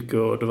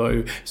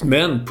politiker.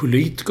 Men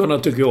politikerna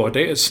tycker jag,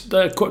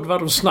 där var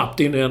de snabbt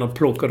in igen och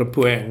plockade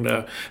poäng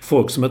där.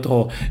 Folk som inte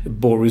har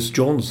Boris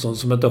Johnson,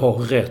 som inte har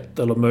rätt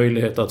eller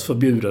möjlighet att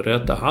förbjuda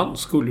detta.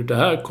 Det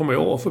här kommer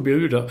jag att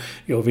förbjuda.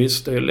 Ja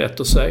visst, det är lätt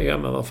att säga,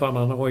 men vad fan,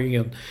 han har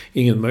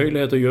ingen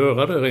möjlighet att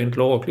göra det rent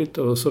lagligt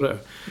och sådär.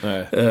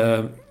 Nej.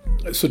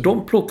 Så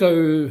de plockar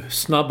ju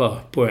snabba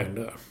poäng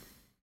där.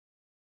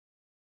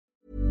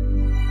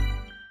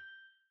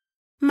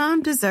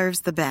 Mom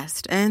deserves the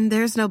best, and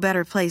there's no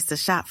better place to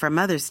shop for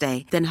Mother's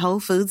Day than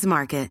Whole Foods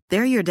Market.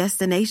 They're your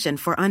destination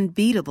for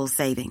unbeatable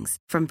savings,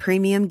 from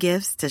premium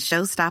gifts to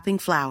show-stopping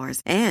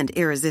flowers and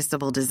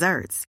irresistible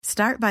desserts.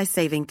 Start by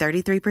saving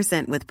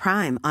 33% with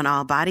Prime on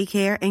all body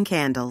care and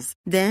candles.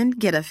 Then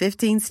get a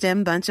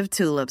 15-stem bunch of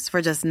tulips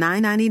for just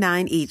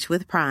 $9.99 each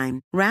with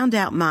Prime. Round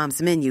out Mom's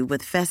menu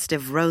with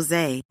festive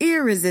rosé,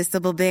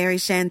 irresistible berry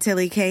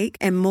chantilly cake,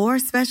 and more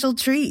special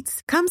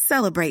treats. Come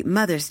celebrate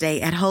Mother's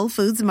Day at Whole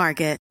Foods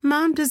Market.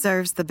 Mom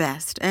deserves the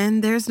best,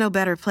 and there's no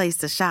better place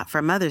to shop for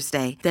Mother's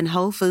Day than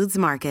Whole Foods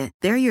Market.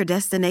 They're your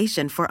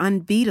destination for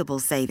unbeatable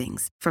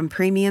savings, from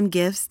premium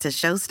gifts to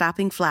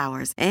show-stopping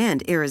flowers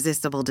and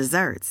irresistible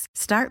desserts.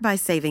 Start by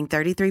saving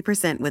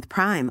 33% with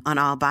Prime on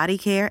all body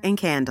care and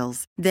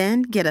candles.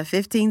 Then get a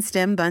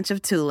 15-stem bunch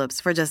of tulips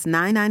for just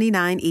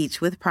 $9.99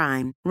 each with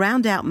Prime.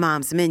 Round out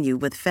Mom's menu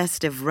with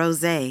festive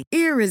rosé,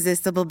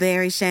 irresistible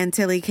berry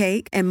chantilly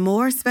cake, and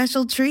more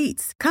special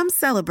treats. Come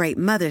celebrate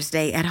Mother's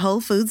Day at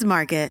Whole Foods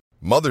Market.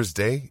 Mother's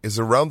Day is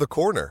around the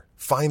corner.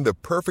 Find the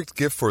perfect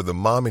gift for the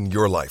mom in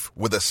your life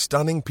with a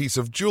stunning piece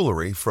of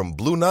jewelry from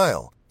Blue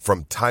Nile.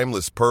 From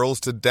timeless pearls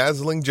to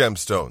dazzling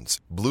gemstones,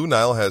 Blue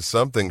Nile has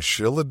something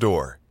she'll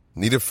adore.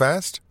 Need it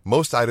fast?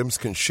 Most items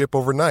can ship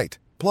overnight.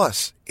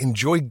 Plus,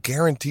 enjoy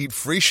guaranteed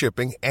free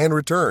shipping and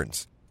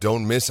returns.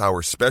 Don't miss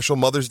our special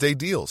Mother's Day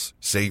deals.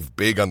 Save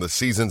big on the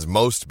season's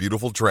most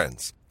beautiful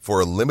trends.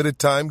 For a limited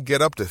time,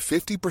 get up to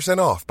 50%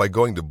 off by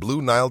going to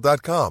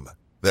BlueNile.com.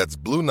 That's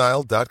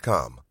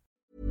BlueNile.com.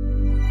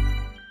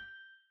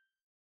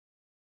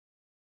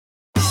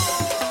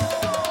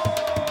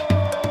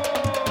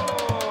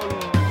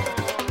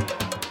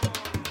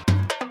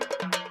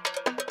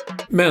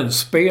 Men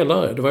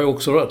spelare, det var ju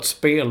också rätt.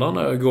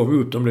 Spelarna gav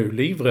ut, de blev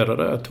livrädda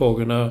där ett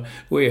tag när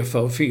UEFA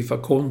och FIFA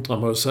kontrar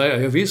med att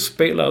säga, ja visst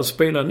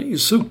spelar ni i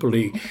Super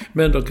League,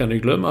 men då kan ni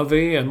glömma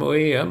VM och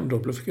EM, då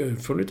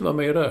får ni inte vara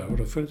med där. Och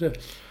då får ni inte...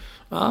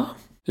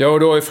 Ja, och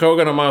då är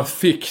frågan om man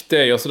fick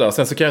det och sådär.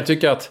 Sen så kan jag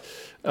tycka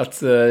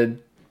att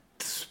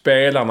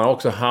spelarna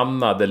också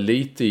hamnade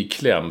lite i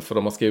kläm, för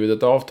de har skrivit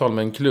ett avtal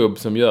med en klubb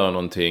som gör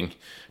någonting.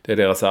 Det är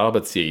deras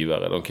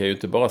arbetsgivare. De kan ju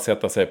inte bara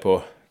sätta sig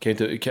på...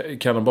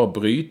 Kan de bara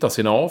bryta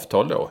sina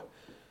avtal då?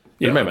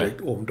 Är du med mig?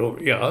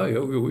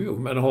 Jo,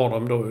 men har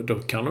de då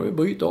kan de ju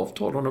bryta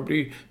avtal om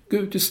de gå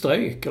ut i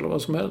strejk eller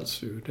vad som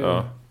helst.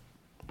 Ja.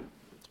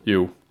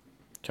 Jo,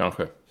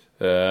 kanske.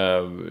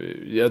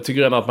 Jag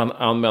tycker ändå att man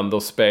använder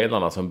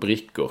spelarna som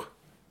brickor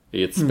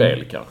i ett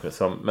spel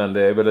kanske. Men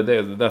det är väl det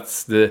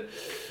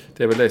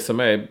är väl det som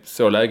är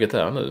så läget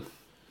är nu.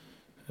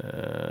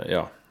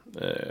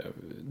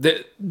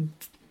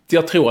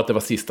 Jag tror att det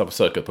var sista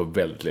försöket på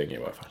väldigt länge i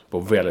varje fall. På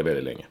väldigt,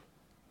 väldigt länge.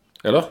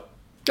 Eller?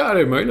 Ja,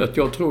 det är möjligt.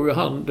 Jag tror ju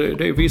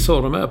det är vissa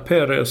av de här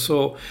Perez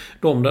och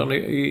de där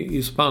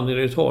i Spanien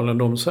och Italien,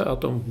 de säger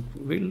att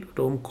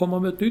de kommer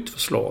med ett nytt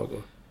förslag.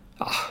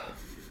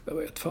 Jag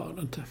vet fan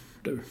inte.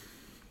 Du.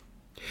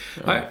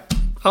 Ja. Nej,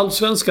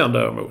 Allsvenskan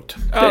däremot.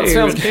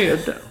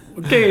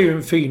 Det är ju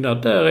en fina.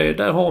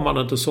 Där har man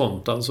inte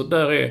sånt. Alltså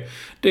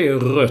det är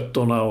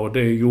rötterna och det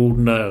är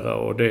jordnära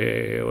och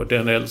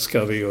den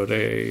älskar vi och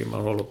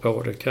man håller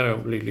på. Det kan jag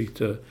bli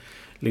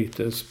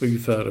lite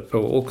spyfärdig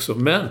på också.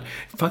 Men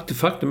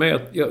faktum är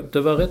att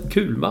det var rätt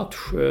kul match.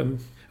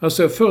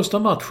 Alltså första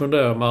matchen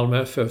där,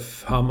 Malmö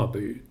FF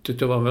Hammarby,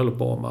 tyckte jag var en väldigt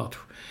bra match.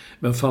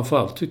 Men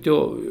framförallt tyckte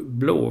jag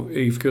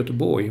IFK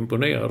Göteborg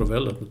imponerade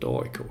väldigt mot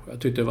AIK.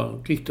 Jag tyckte det var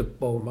en riktigt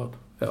bra match.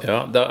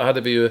 Ja, där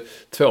hade vi ju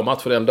 2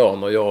 matcher den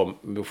dagen och jag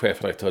och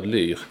chefredaktör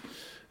Lyr,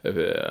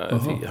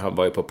 han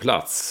var ju på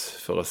plats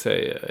för att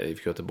se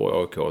IFK Göteborg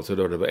AIK. Så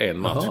då det var en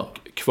match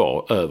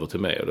kvar över till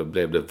mig och då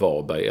blev det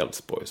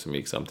Varberg-Elfsborg som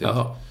gick samtidigt.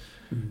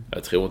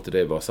 Jag tror inte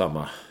det var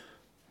samma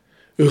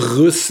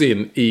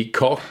russin i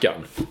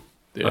kakan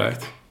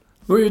direkt.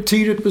 Det var ju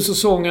tidigt på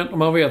säsongen och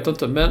man vet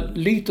inte, men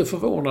lite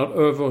förvånad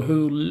över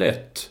hur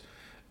lätt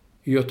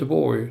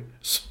Göteborg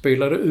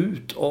spelade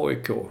ut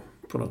AIK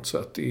på något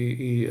sätt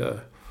i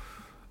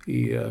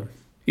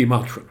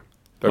matchen.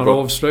 Man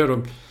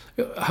avslöjade.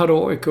 Hade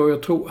AIK,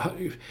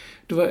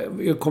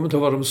 jag kommer inte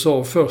ihåg vad de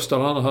sa första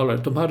eller andra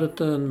halvlek. De hade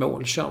inte en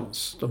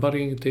målchans. De hade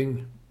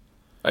ingenting.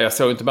 Jag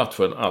såg inte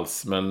matchen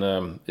alls, men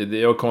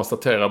jag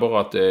konstaterar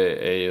bara att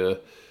det är ju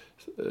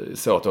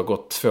så att det har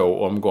gått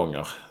 2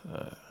 omgångar.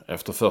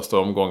 Efter första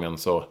omgången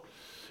så...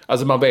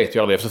 Alltså man vet ju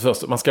aldrig efter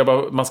första...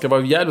 Man ska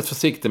vara jävligt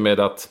försiktig med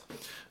att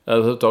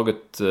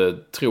överhuvudtaget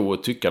tro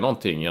och tycka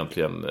någonting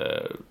egentligen.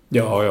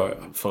 Ja.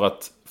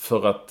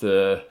 För att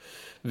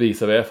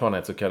visa av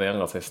erfarenhet så kan det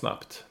ändra sig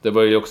snabbt. Det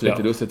var ju också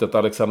lite lustigt att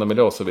Alexander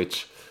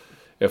Milosevic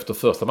efter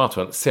första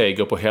matchen,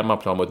 seger på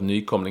hemmaplan mot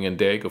nykomlingen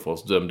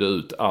Degerfors, dömde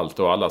ut allt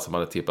och alla som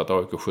hade tippat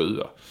AIK 7.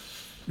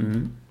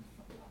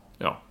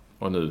 Ja,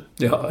 och nu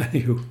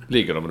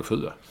ligger de med 7.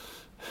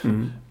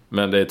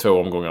 Men det är 2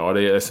 omgångar och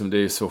det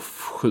är så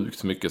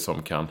sjukt mycket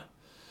som kan...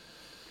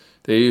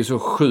 Det är ju så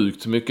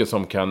sjukt mycket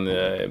som kan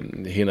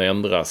hinna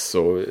ändras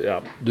och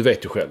du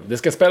vet ju själv. Det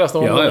ska spelas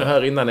några gånger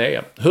här innan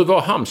EM. Hur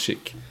var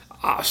Hamsik?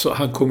 Alltså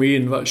han kom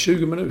in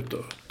 20 minuter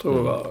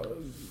tror jag.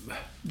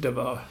 Det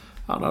var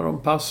han hade en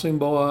passning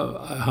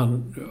bara.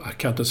 Jag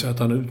kan inte säga att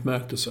han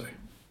utmärkte sig.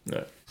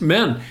 Nej.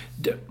 Men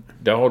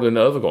där har du en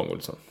övergång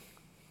Olsson.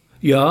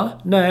 Ja,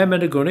 nej men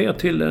det går ner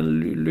till en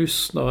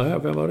lyssnare här.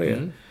 Vem var det?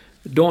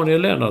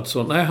 Daniel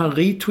Lennartsson. Nej, han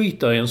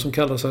retweetar en som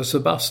kallar sig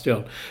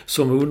Sebastian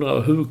som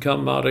undrar hur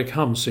kan Marek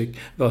Hamsik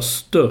vara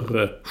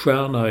större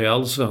stjärna i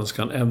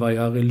Allsvenskan än vad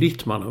Jari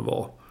Littmanen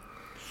var.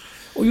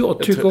 Och jag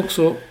tycker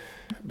också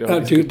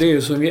det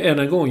är som vi än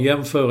en gång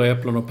jämför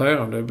äpplen och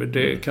päron.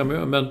 Det kan man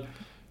göra, men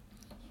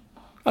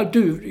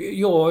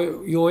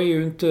jag är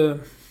ju inte...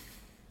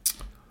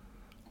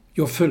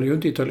 Jag följer ju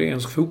inte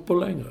italiensk fotboll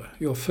längre.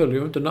 Jag följer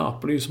ju inte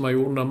Napoli som jag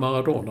gjorde när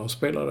Maradona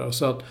spelade där.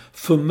 Så att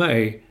för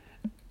mig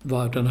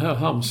var den här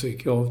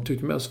Hamsik, jag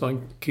tyckte mest var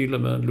en kille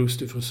med en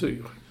lustig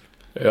frisyr.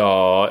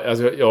 Ja,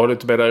 alltså jag håller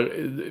inte med där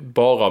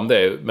bara om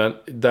det. Men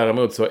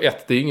däremot så,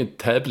 det är ingen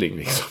tävling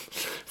liksom.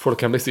 Folk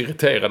kan bli så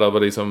irriterade över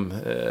det som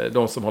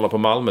de som håller på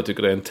Malmö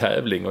tycker det är en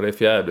tävling och det är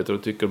fjävligt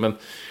och tycker. Men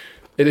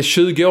är det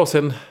 20 år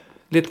sedan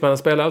Littmanen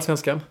spelade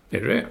Allsvenskan?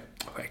 Är det?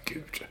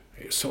 Gud,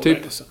 det är så typ,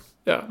 länge sedan.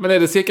 Ja, men är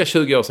det cirka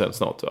 20 år sedan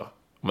snart va?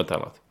 Om inte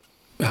annat.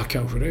 Ja,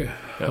 kanske det.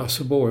 Ja.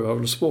 Alltså Borg var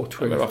väl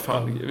sportchef. Men vad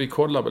fan, vi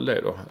kollar väl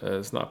det då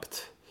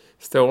snabbt.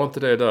 Står inte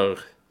det där?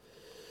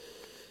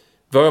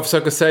 Vad jag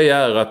försöker säga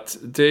är att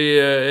det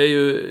är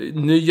ju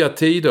nya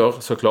tider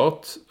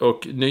såklart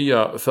och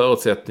nya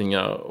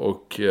förutsättningar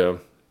och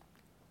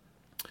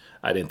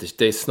nej,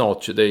 det är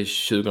snart, det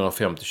är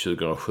 2005 till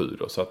 2007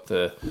 då, så att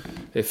det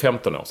är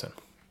 15 år sedan.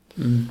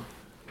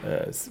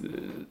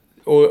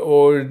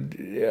 Och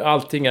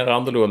allting är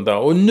annorlunda.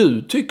 Och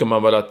nu tycker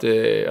man väl att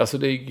alltså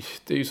det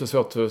är ju så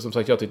svårt. Som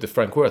sagt, jag tyckte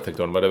Frank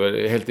Worthington var det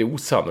väl helt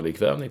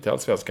osannolik värvning till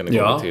Allsvenskan i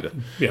gång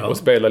tiden. Ja. Och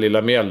spela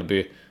lilla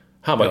Mjällby.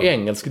 Han var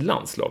engelsk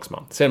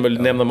landslagsman. Sen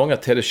vill nämna många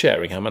Teddy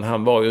Sheringham, men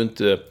han var ju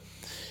inte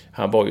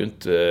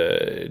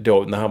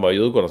då när han var i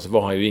Djurgården så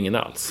var han ju ingen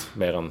alls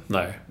mer än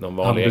någon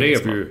vanlig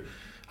engelsman.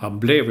 Han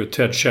blev ju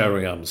Ted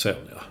Sheringham sen,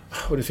 ja.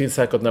 Och det finns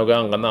säkert några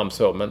andra namn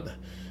så, men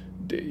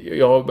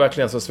jag har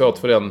verkligen så svårt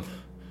för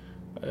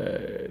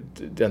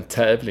den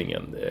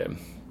tävlingen.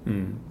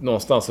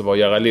 Någonstans så var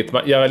Jari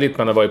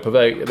Littmanen var ju på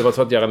väg. Det var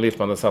så att Jari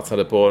Littmanen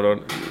satsade på någon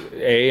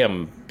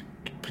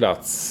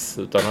EM-plats,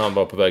 utan han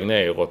var på väg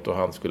neråt och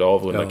han skulle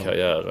avrunda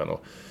karriären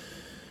och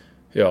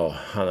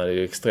han hade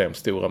ju extremt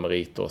stora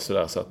meriter och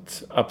sådär, så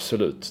att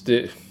absolut.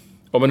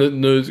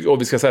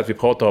 Och vi ska säga att vi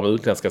pratar om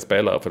utländska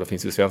spelare, för det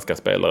finns ju svenska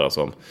spelare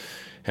som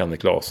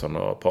Henrik Larsson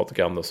och Patrik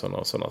Andersson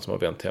och sådana som har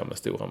vänt hem med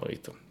stora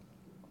meriter.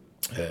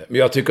 Men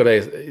jag tycker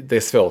det är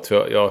svårt,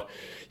 för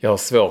jag har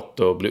svårt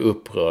att bli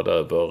upprörd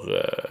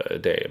över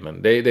det.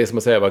 Men det är som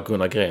att säga att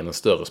Gunnar Gren är en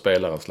större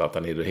spelare än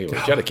Zlatan Ibrahimovic.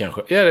 Ja,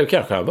 det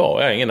kanske han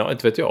var.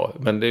 Inte vet jag.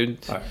 Men det är ju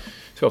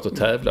svårt att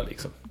tävla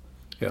liksom.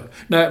 Ja.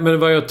 Nej, men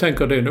vad jag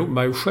tänker det är nog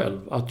mig själv.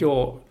 Att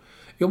jag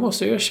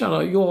måste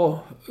erkänna, jag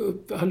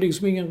har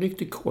liksom ingen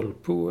riktig koll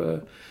på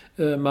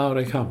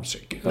Marek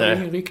Hamsik. Jag har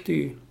ingen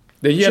riktig...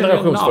 Det är en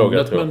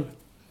generationsfråga, tror jag.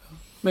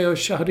 Men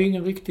jag hade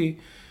ingen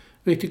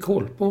riktig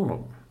koll på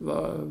honom.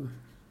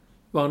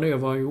 Vad han är,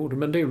 vad han gjorde.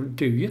 Men det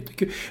är ju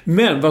jättekul.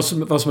 Men vad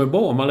som är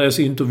bra om man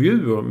läser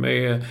intervjuer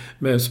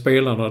med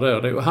spelarna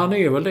där. Han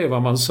är väl det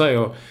vad man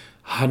säger.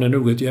 Han är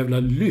nog ett jävla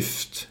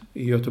lyft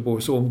i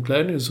Göteborgs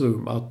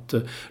omklädningsrum. Att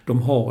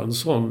de har en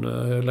sån...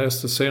 Jag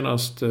läste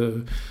senast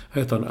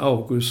heter han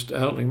August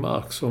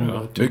Erlingmark.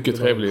 Som mycket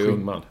trevlig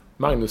ung man.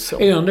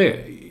 Magnusson. Är han det?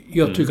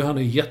 Jag tycker han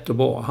är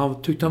jättebra.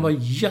 Han tyckte han var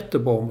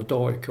jättebra mot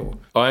AIK.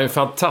 Ja, en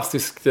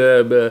fantastiskt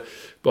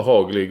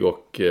behaglig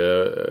och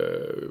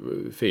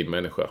fin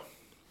människa.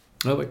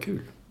 Det var kul.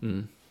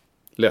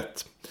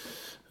 Lätt.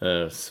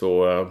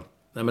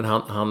 Nej, men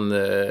han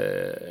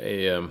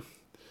är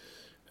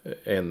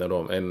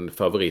en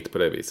favorit på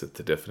det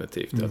viset,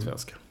 definitivt i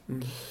Allsvenskan.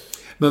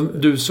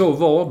 Men du såg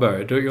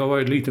Varberg. Jag var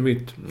ju lite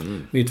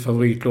mitt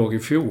favoritlag i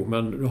fjol.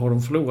 Men nu har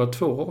de förlorat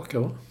 2 raka,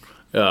 va?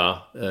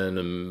 Ja,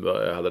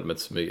 jag hade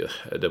inte så mycket.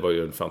 Det var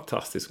ju en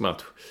fantastisk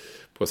match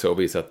på så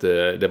vis att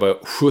det var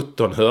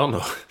 17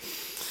 hörnor.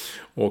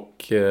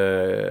 Och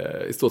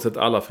i stort sett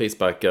alla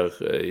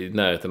frisparkar i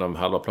närheten av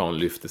halva plan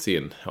lyftes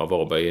in av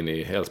Varberg in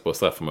i Hälsborgs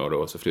straffområde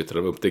och så flyttade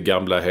de upp det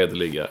gamla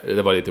hederliga.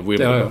 Det var lite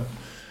Wimbledon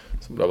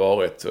som det har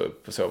varit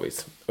på så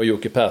vis. Och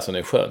Jocke Persson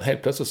är skön.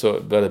 Helt plötsligt så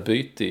började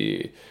byta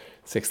i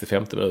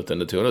 65 minuten.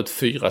 Det tog ut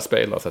 4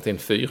 spelare så att in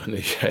 4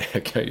 nya.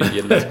 Jag kan ju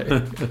gilla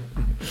det.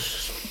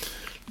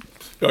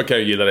 Jag kan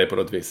ju gilla det på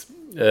något vis.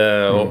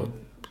 Och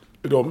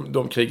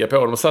de krigar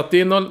på. De satt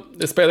in någon.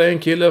 Det spelade en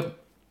kille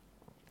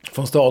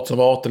från start som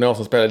var 18 år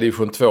som spelade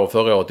division 2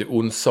 förra året i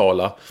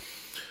Onsala.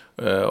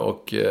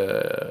 Och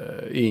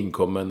in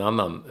kom en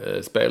annan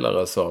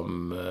spelare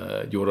som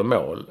gjorde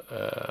mål.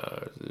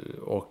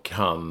 Och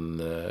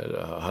han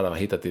hade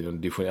hittat i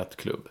en division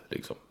 1-klubb.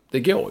 Liksom. Det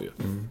går ju.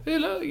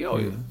 Det går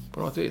ju på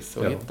något vis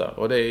att hitta.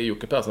 Och det är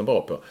Jocke Persson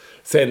bra på.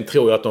 Sen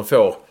tror jag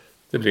att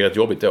det blir ett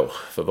jobbigt år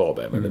för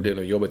Varberg, men det blir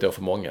nog jobbigt år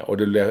för många. Och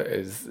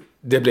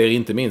det blir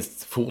inte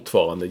minst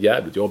fortfarande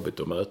jävligt jobbigt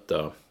att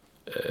möta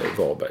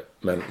Varberg.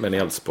 Men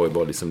Elfsborg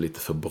var liksom lite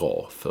för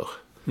bra för...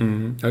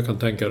 jag kan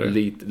tänka det.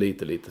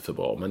 Lite för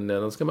bra. Men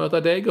när de ska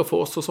möta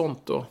Degerfors och sånt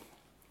då,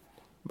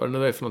 vad det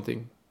nu är för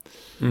någonting.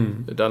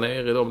 Där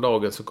nere i de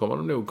lagen så kommer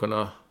de nog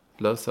kunna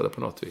lösa det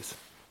på något vis.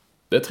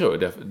 Det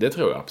tror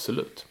jag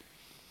absolut.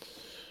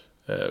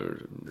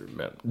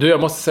 Men,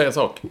 jag måste säga en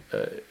sak.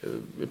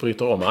 Vi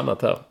bryter om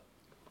annat här.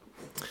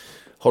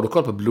 Har du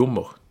koll på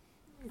blommor?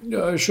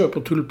 Jag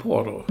köper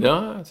tulpaner.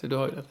 Ja, så du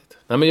har ju det lite.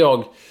 Nej,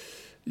 men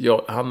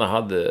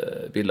Hanna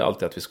ville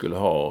alltid att vi skulle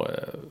ha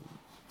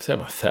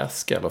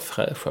färska eller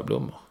fräscha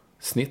blommor.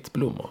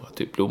 Snittblommor,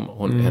 typ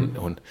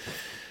blommor.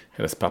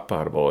 Hennes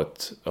pappa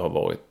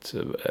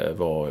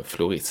var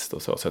florist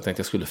och så jag tänkte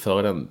jag skulle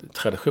föra den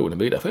traditionen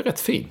vidare. För det är rätt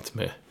fint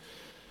med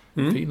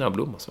fina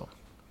blommor så.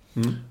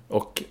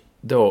 Och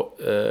då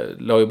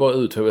la jag bara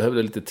ut, jag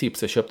behövde lite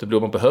tips. Jag köpte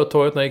blommor på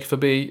Hötorget när jag gick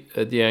förbi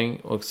ett gäng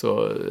och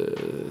så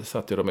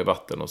satte jag dem i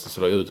vatten och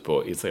så la jag ut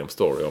på Instagram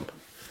story om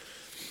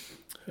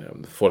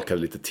folk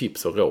hade lite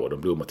tips och råd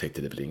om blommor.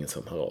 Tänkte det är väl ingen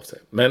som hör av sig.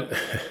 Men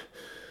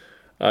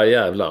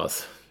jävlar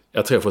alltså.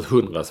 Jag tror jag fått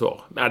 100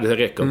 svar. Nej, det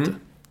räcker inte.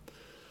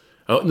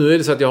 Ja, nu är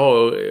det så att jag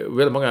har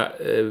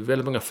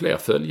väldigt många fler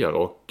följare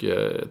och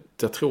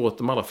jag tror att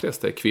de allra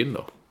flesta är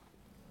kvinnor.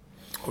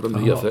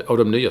 Av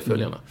de nya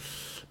följarna.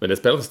 Men det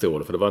spelar inte stor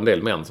roll för det var en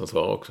del män som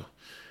svarade också.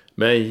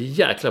 Men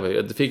jäklar,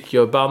 det fick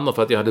jag banner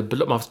för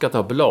att man ska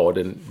ta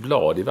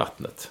blad i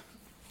vattnet.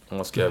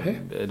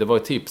 Det var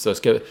ett tips.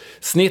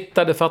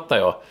 Snitta, det fattar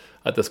jag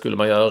att det skulle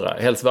man göra.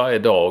 Helst varje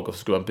dag och så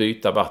skulle man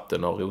byta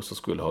vatten och rosor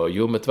skulle ha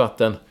ljummet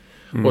vatten.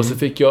 Och så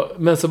fick jag,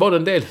 men så var det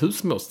en del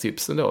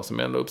husmorstips ändå som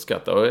jag ändå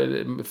uppskattar. Och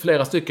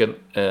flera stycken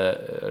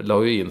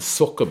la ju in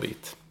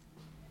sockerbit.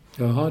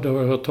 Jaha, det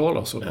har jag hört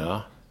talas om.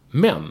 Ja,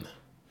 men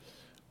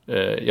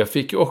jag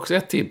fick ju också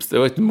ett tips. Det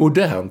var ett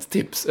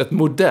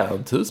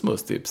modernt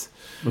husmorstips.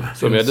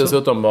 Som jag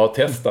dessutom har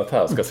testat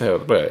här. Ska säga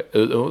på det.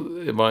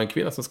 Det var en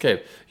kvinna som skrev: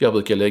 jag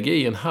brukar lägga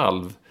i en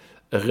halv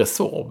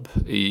Resorb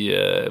i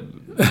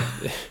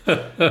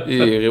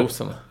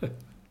rosorna.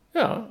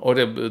 Ja, och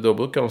då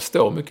brukar de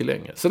stå mycket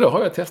länge. Så då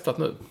har jag testat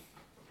nu.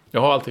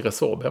 Jag har alltid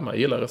Resorb hemma. Jag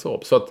gillar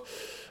Resorb. Så att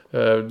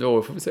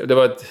då får vi se. Det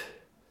var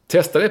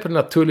testa det på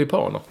dina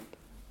tulipaner.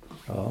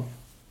 Ja.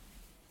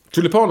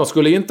 Tulipaner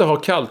skulle inte ha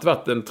kallt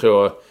vatten,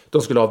 tror jag.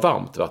 De skulle ha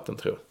varmt vatten,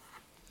 tror jag.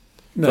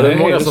 Nej, för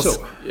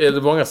det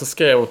är många som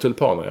skrev om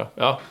tulpaner, ja.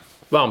 Ja,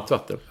 varmt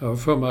vatten.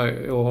 Jag för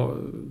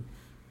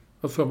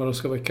mig det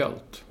ska vara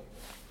kallt.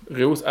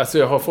 Alltså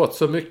jag har fått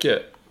så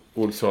mycket,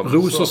 Olsson.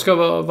 Rosor ska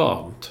vara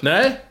varmt.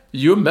 Nej,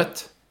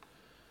 ljummet.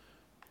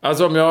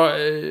 Alltså om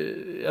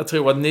jag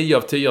tror att 9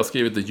 av 10 har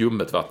skrivit ett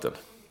ljummet vatten.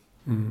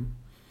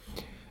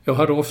 Jag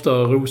hade ofta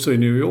rosor i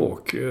New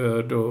York.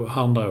 Då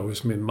handlade jag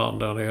hos min man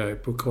där nere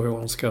på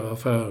koreanska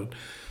affären.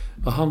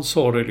 Han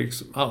sa det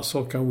liksom, han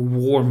sa kanske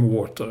warm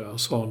water.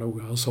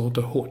 Han sa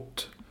inte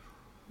hot.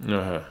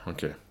 Jaha,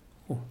 okej.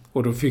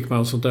 Och då fick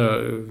man sånt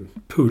där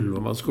pulver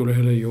man skulle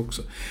hälla i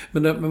också.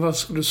 Men vad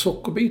skulle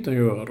sockerbiten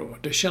göra då?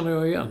 Det känner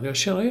jag igen. Jag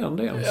känner igen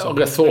det. Ja,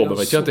 Resorben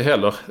vet jag inte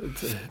heller.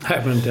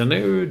 Nej, men den är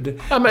ju...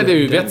 Ja, men det är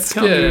ju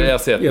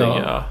vätskeersättning.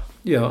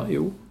 Ja,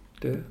 jo.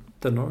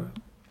 Den har jag.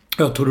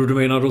 Jag tror du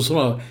menar då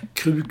sådana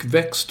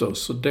krukväxter.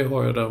 Så det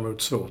har jag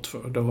däremot svårt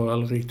för. Det har jag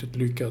aldrig riktigt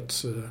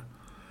lyckats...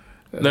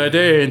 Nej, det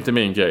är inte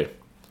min grej.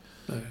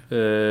 Nej.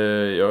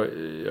 Jag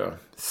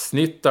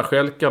snittar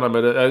skälkarna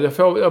med det.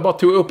 Jag bara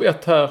tog upp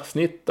ett här.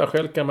 Snittar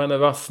skälkarna med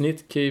en vass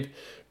snittkiv.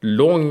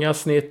 Långa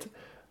snitt.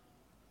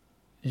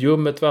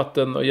 ljummet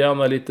vatten och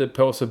gärna lite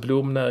påse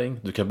blomnäring.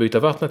 Du kan byta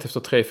vattnet efter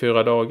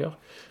 3-4 dagar.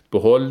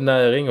 Behåll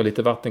näring och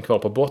lite vatten kvar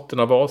på botten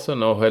av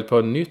vasen och häll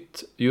på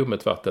nytt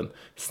ljummet vatten.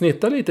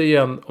 Snitta lite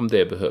igen om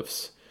det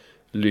behövs.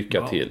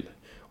 Lycka till.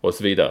 Och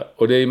så vidare.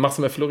 Och det är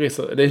massor med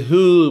florister. Det är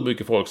hur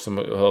mycket folk som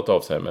har hört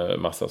av sig med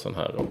massa sån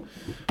här.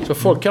 Så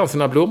folk kan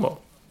sina blommor.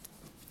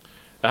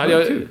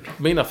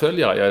 Mina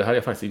följare hade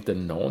jag faktiskt inte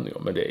en aning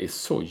om. Men det är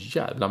så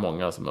jävla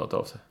många som har hört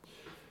av sig.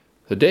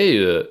 Så det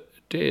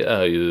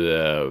är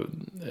ju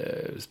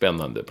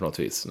spännande på något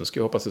vis. Nu ska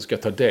jag hoppas att du ska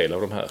ta del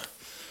av de här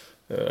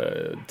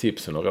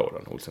tipsen och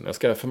råden, Olsson. Jag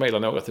ska förmedla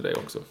några till dig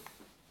också.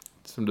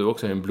 Som du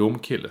också är en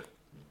blomkille.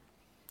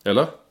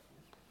 Eller?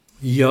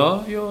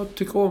 Ja, jag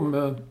tycker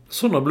om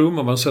sådana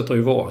blommor man sätter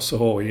i vas och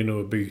har inne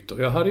och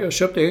byter. Jag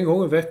köpte en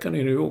gång i veckan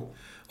i New York.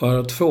 Och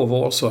hade 2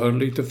 vaser,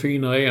 lite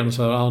finare en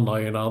så här,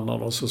 andra i en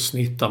annan. Och så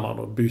snittar man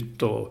och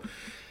byter.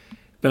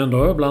 Men då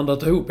har jag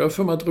blandat ihop. Jag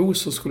får mig att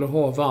rosor skulle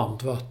ha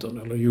varmt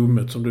vatten, eller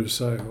ljummet som du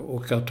säger.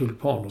 Och att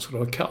tulpaner skulle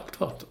ha kallt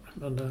vatten.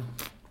 Men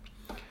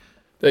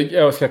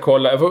jag ska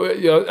kolla.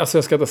 Jag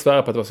ska inte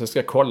svära på att jag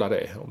ska kolla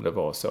det om det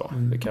var så.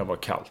 Det kan vara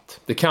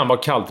kallt. Det kan vara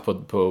kallt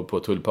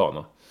på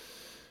tulpaner.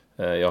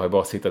 Jag har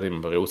bara sittat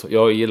in på rosor.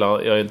 Jag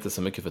är inte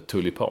så mycket för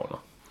tulipaner.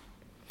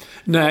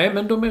 Nej,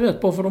 men de är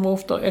rätt bra för de har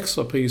ofta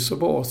extra pris och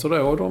bra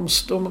sådär. Och de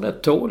är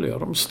rätt tåliga.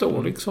 De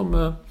står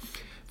liksom...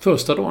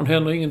 Första dagen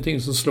händer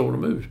ingenting som slår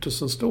dem ut. Och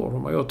sen står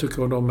de. Och jag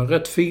tycker att de är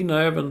rätt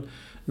fina även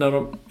när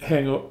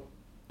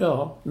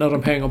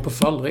de hänger på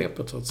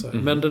fallrepet så att säga.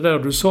 Men det där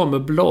du sa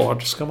med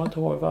blad ska man inte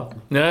ha i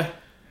vattnet. Nej,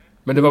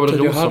 men det var väl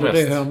rosor mest. Jag hade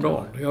mest. det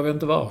häromdagen. Jag vet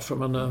inte varför,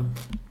 men...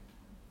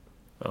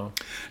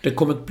 Det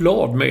kom ett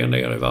blad med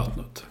ner i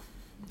vattnet.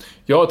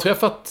 Jag har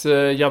träffat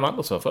Jan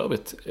Andersson för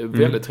övrigt.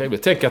 Väldigt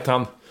trevligt. Tänk att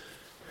han...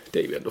 Det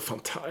är ju ändå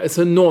fantastiskt.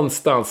 Alltså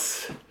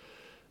någonstans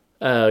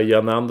är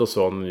Jan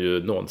Andersson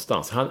ju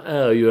någonstans. Han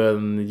är ju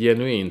en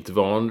genuint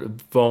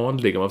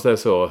vanlig, om man säger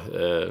så,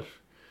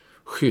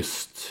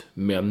 schysst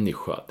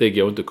människa. Det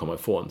går inte att komma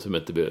ifrån, som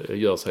inte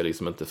gör sig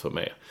liksom inte för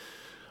mig.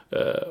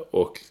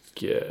 Och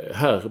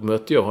här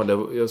mötte jag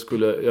honom.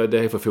 Det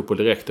är för Fotboll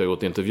Direkt. Jag har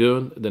gjort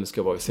intervjun. Den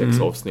ska vara i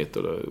 6 avsnitt.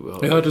 Och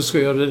det ska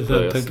jag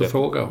tänkte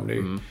fråga om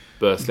ni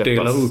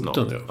delar upp snart.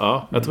 Den.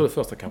 Ja, jag tror det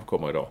första kanske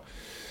kommer idag.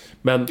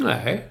 Men,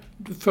 nej,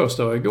 det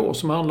första var igår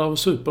som handlar om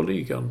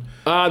Superligan.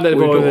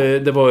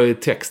 Det var ju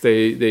text. Det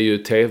är ju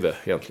tv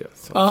egentligen.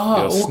 Så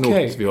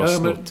vi har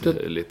snott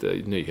lite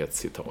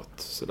nyhetscitat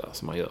sådär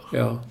som man gör.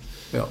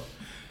 Ja.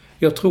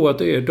 Jag tror att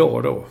det är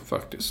idag då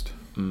faktiskt.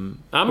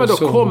 Ja, men då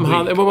kom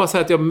han. Jag vill bara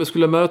säga att jag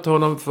skulle möta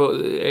honom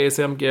för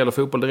ESMG eller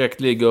Fotboll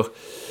Direkt ligger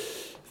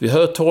vid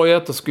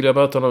Hötorget, och skulle jag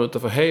möta honom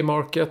utanför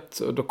Haymarket,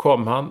 och då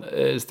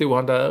stod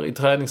han där i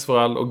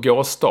träningsvarall och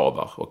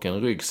gåstavar och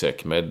en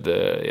ryggsäck med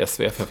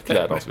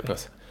SVFF-kläder.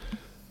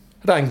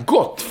 Det har han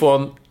gått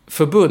från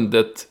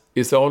förbundet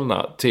i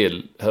Solna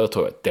till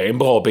Hötorget. Det är en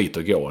bra bit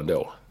att gå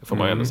ändå, får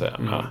man ändå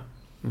säga.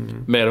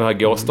 Med de här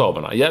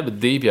gåstavarna.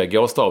 Jävligt diviga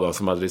gåstavar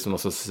som hade liksom någon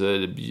sorts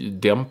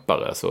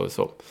dämpare.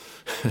 Så.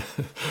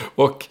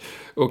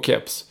 och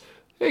keps.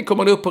 Jag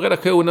kom upp på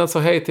redaktionen, så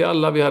hej till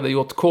alla. Vi hade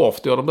gjort korv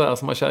till de där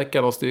som man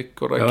käkade några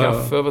styck. Och det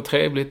kaffe var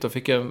trevligt. Och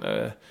fick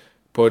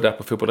på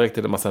Fotboll Direkt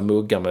en massa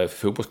muggar med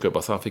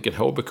fotbollsklubbar. Så han fick en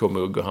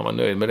HBK-mugg och han var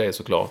nöjd med det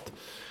såklart.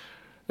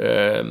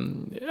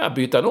 Jag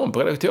bytte om på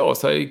redaktionen av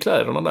sig i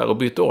kläderna där och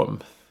bytte om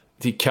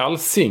till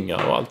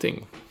kalsingar och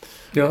allting.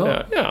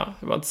 Ja,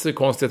 det var inte så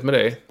konstigt med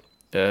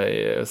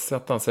det.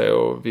 Satt han sig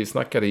och vi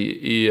snackade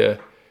i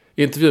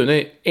intervjun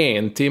i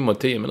 1 timme och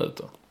 10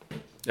 minuter.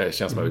 Det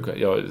känns som att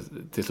jag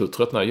till slut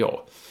tröttnar jag,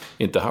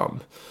 inte han.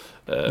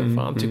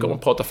 För han tycker om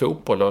att prata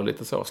fotboll och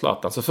lite så.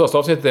 Zlatan. Så första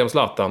avsnittet är om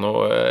Zlatan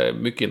och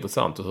mycket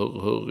intressant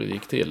hur det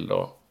gick till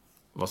och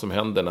vad som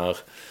hände när...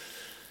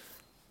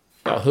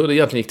 Ja, hur det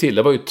egentligen gick till.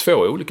 Det var ju 2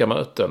 olika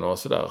möten och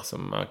sådär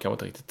som man kanske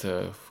inte riktigt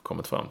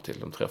kommit fram till.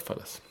 De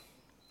träffades.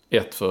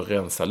 Ett för att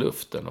rensa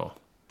luften och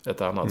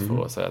ett annat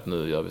för att säga att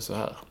nu gör vi så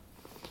här.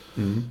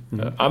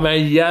 Ja,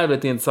 men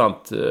jävligt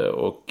intressant,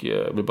 och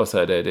jag vill bara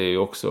säga det är ju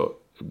också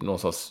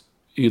någonstans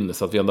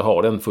ynnest att vi ändå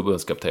har den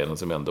förbundskaptenen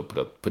som ändå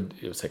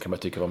sen kan man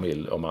tycka var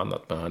mild om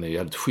annat, men han är ju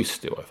jävligt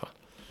schysst i varje fall.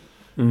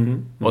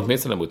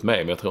 Åtminstone mot mig,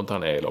 men jag tror inte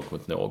han är elak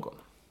mot någon.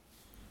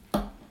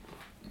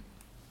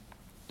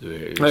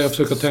 Jag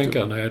försöker tänka,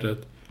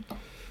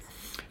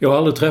 jag har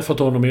aldrig träffat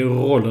honom i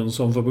rollen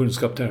som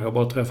förbundskapten. Jag har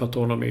bara träffat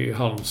honom i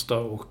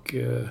Halmstad och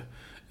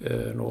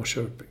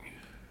Norrköping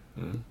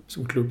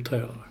som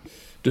klubbtränare.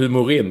 Du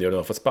Mourinho, du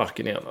har fått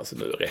sparken igen, alltså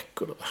nu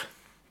räcker det.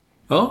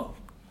 Ja,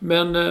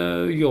 men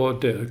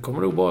det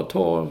kommer nog bara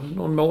ta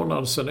någon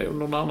månad sen är det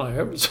någon annan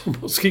jävel som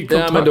har skrivit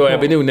kontrakt. Ja, men då är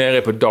vi nog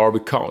nere på Derby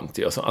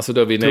County. Alltså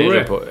då är vi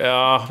nere på...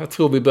 Ja, jag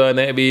tror vi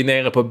är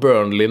nere på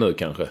Burnley nu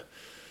kanske.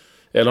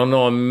 Eller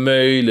någon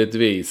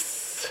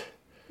möjligtvis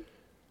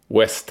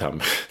West Ham.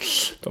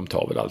 De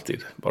tar väl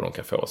alltid vad de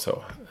kan få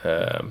så.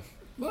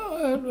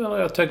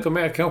 Jag tänker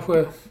mer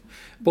kanske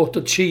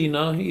bortåt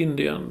Kina,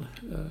 Indien.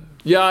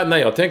 Ja,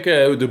 nej, jag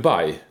tänker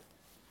Dubai.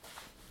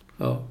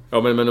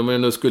 Ja, men om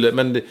jag nu skulle...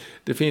 Men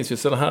det finns ju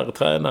sådana här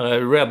tränare,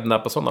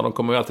 Redknapp och sådana, de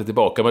kommer ju alltid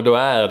tillbaka. Men då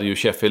är det ju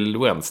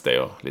Sheffield Wednesday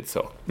och lite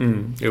så.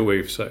 Jo,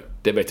 i och för sig.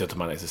 Det vet jag inte om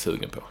man är så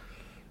sugen på.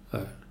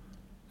 Nej.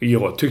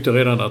 Jag tyckte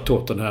redan när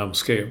Tottenham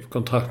skrev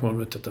kontrakt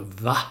med att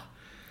va?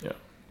 Ja,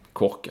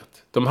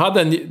 korkat.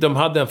 De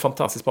hade en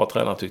fantastiskt bra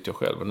tränare tyckte jag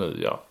själv. Och nu,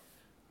 ja.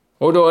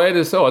 Och då är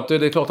det så att det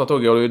är klart att då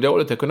går det ju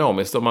dåligt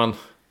ekonomiskt om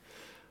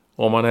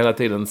man hela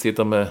tiden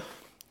sitter med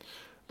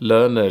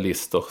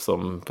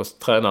lönelistor på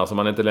tränare som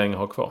man inte längre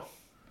har kvar.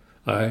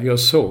 Nej, jag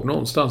såg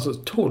någonstans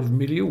 12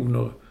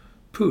 miljoner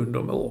pund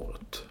om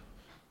året.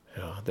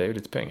 Ja, det är ju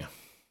lite pengar.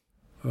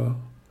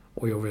 Ja.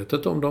 Och jag vet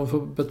inte om de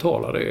får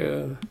betala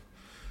det.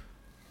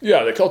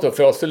 Ja, det är klart att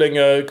för så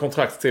länge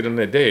kontraktstiden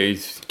är det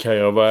kan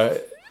jag vara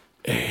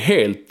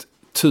helt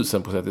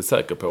 1000%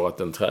 säker på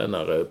att en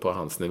tränare på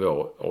hans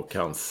nivå och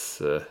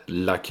hans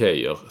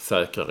lakejer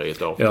säkrar i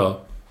ett avtal.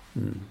 Ja.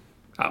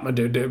 Ja, men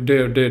det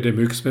är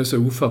mycket som är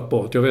så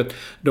ofattbart. Jag vet,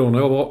 då när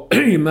jag var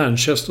i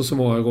Manchester så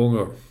många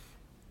gånger.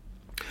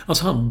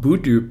 Alltså han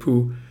bodde ju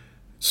på,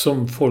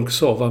 som folk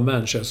sa, var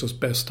Manchesters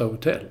bästa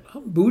hotell.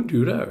 Han bodde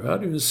ju där. Han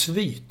hade ju en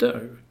svit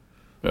där.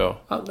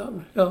 Ja.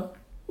 Ja.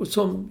 Och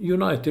som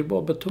United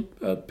bara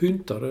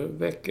pyntade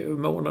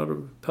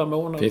månad per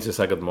månad. Det finns ju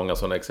säkert många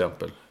sådana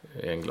exempel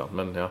i England.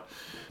 Men ja.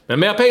 Men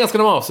mer pengar ska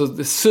de ha.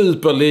 Så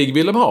Super League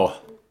vill de ha.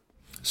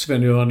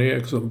 Sven-Göran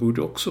Eriksson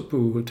bodde också på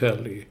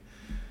hotell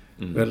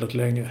väldigt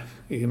länge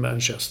i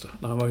Manchester.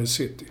 När han var i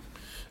City.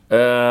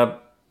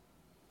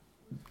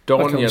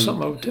 Daniel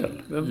samma hotell.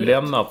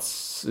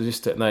 Lennarts...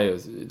 Just det. Nej,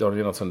 Daniel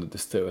Lennartsson,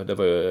 det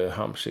var ju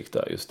Hamsik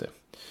där, just det.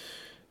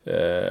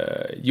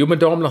 Jo, men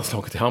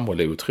damlandslaget i handboll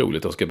är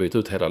otroligt. De ska byta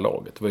ut hela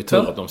laget. Det var ju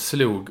tur att de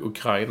slog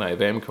Ukraina i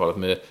VM-kvalet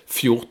med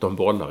 14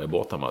 bollar i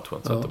bortamatchen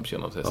så att de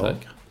känner sig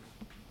säkra.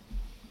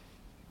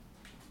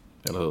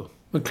 Eller hur?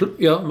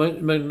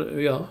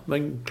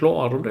 Men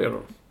klarar de det då?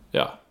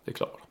 Ja, det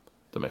klarar de.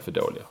 De är för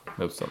dåliga,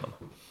 motståndarna.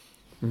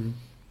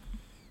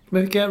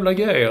 Men vilka jävla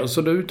grejer.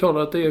 Så du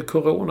uttalar att det är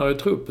corona i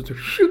truppet.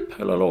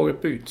 Hela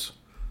laget byts.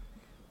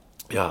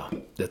 Ja,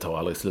 det tar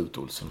aldrig slut,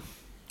 Olsson.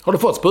 Har du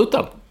fått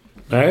sprutan?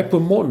 Nej, på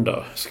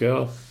måndag ska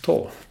jag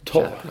få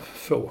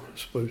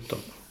sprutan.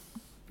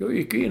 Jag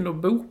gick in och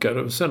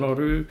bokade. Sen har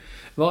du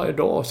varje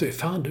dag så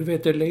fan, du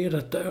vet, det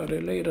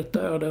är ledigt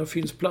där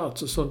finns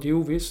plats och sånt.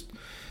 Jo, visst.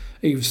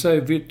 I och för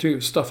sig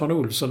vill Staffan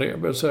Olsson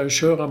jag säga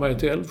köra mig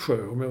till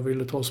Älvsjö om jag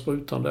ville ta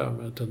sprutan där.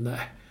 Men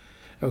nej,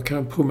 jag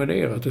kan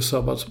promenera till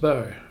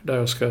Sabbatsberg där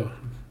jag ska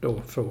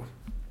då få.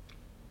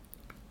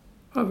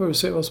 Jag får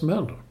se vad som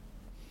händer.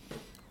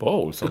 Bra,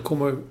 Olsson.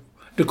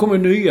 Det kommer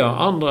nya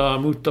andra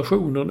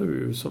mutationer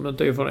nu som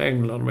inte är från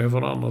England men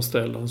från andra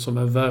ställen som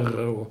är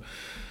värre och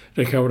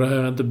det kanske det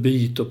här inte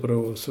biter på det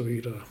och så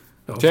vidare.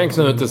 Tänk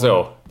nu inte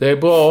så. Det är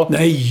bra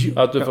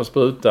att du får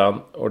sprutan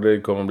och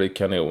det kommer bli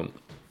kanon.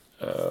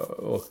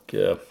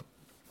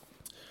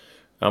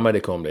 Men det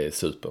kommer bli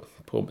super.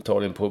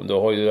 Du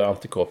har ju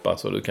antikroppar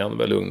så du kan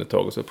väl lugna ett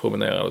tag och så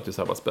promenera till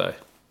Sabbatsberg.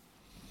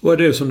 Och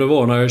det som det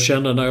var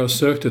när jag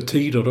sökte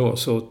tider då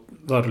så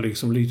var det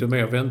liksom lite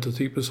mer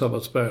väntetid på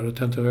Sabbatsberg. Då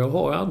tänkte jag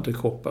har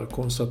antikroppar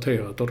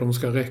konstaterat och de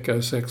ska räcka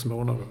i 6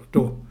 månader.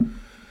 Då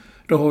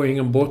har jag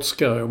ingen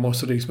brådska. Jag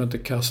måste liksom inte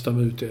kasta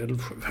mig ut i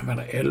Älvsjö. Jag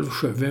menar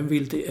Älvsjö, vem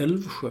vill till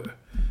Älvsjö?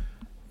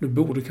 Nu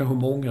bor det kanske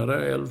många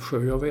där i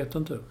Älvsjö, jag vet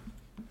inte.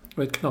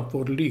 Jag vet knappt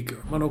var det ligger.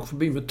 Man åker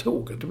förbi med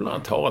tåget ibland.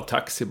 Man tar en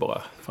taxi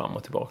bara fram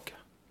och tillbaka.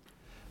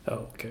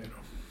 Ja, okej då.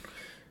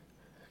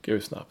 Går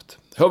ju snabbt.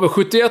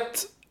 HV71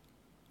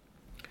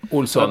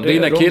 Olsson,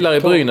 dina killar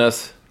i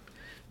Brynäs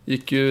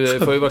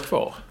får ju vara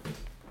kvar.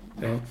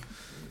 Ja.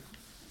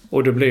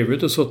 Och det blev ju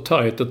inte så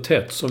tajt och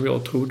tätt som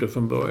jag trodde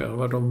från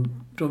början.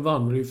 De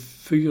vann i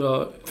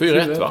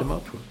 4-1 va?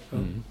 matchen. Ja.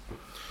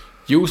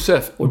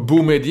 Josef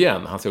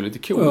Boumedienne, han såg lite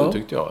cool ut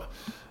tyckte jag.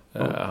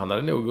 Han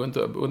hade nog inte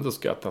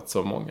underskattat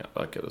så många,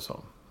 verkar det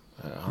som.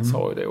 Han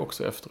sa ju det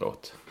också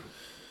efteråt.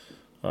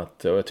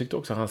 Jag tyckte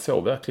också att han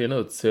såg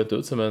verkligen ser inte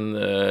ut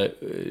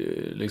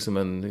som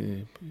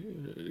en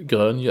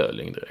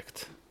gröngöling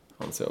direkt.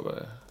 Han såg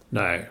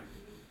Nej.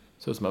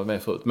 Så som han var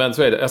med förut. Men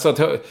så är det.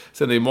 Alltså,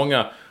 sen är det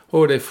många...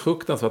 det är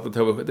fruktansvärt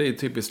att det är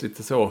typiskt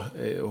lite så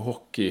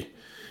hockey.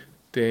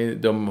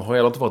 De har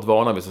heller inte varit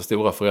vana vid så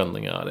stora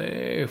förändringar.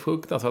 Det är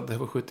fruktansvärt att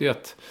HV71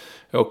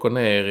 åker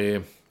ner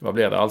i... Vad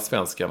blir det?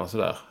 Allsvenskan och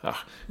sådär. Ja,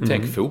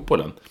 tänk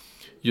fotbollen.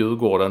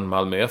 Djurgården,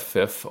 Malmö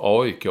FF,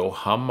 AIK,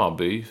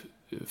 Hammarby...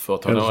 För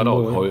att ta några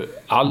dagar har ju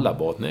alla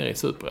varit nere i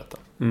Superettan.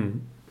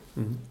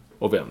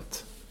 Och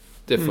vänt.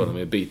 Det får de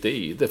ju bita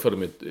i. Det får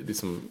de ju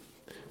liksom...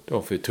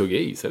 De får ju tugga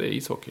i sig, det är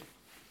ishockey.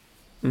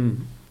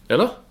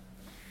 Eller?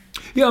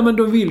 Ja, men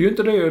de vill ju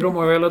inte det. De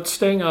har velat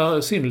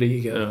stänga sin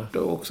liga. Ja. De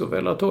har också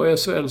velat att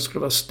SHL skulle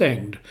vara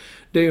stängd.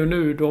 Det är ju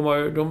nu,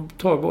 de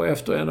tar bara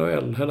efter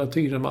NHL hela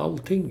tiden med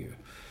allting.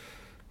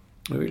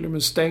 Nu vill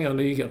de stänga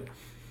ligan.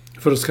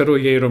 För det ska då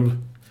ge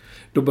dem...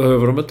 Då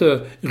behöver de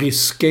inte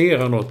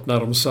riskera något när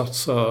de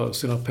satsar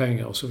sina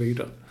pengar och så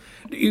vidare.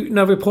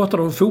 när vi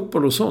pratade om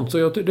fotboll och sånt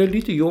så det är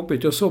lite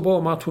jobbigt. Jag såg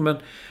bara matcher, men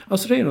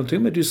alltså det är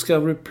någonting med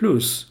Discovery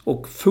Plus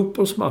och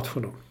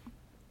fotbollsmatcherna.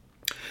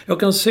 Jag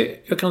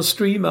kan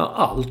streama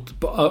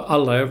allt på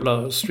alla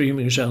jävla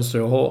streamingtjänster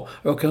jag har.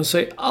 Jag kan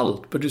se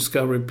allt på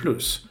Discovery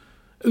Plus.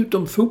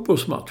 Utom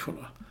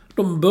fotbollsmatcherna.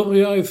 De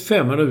börjar i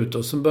 5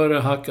 minuter, sen börjar det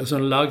hacka,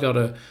 sen laggar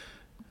det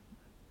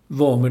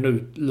var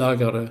minut,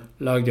 laggar.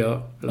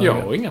 Jag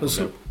har inga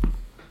problem.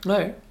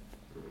 Nej,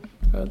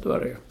 jag vet inte vad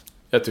det är.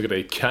 Jag tycker det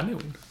är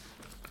kanon.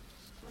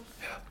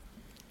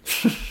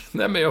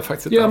 Nej, men jag har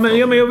faktiskt inte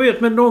men jag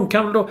vet, men någon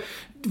kan då...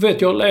 Du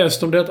vet, jag har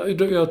läst om detta.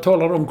 Jag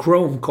talade om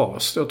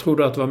Chromecast. Jag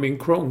trodde att det var min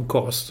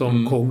Chromecast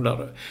som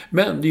krånglade.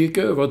 Men det gick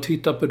över och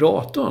tittade på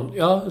datorn.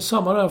 Ja,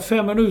 samma där.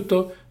 5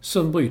 minuter,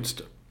 sen bryts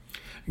det.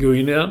 Gå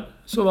in igen,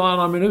 så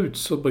varannan minut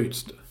så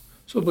bryts det.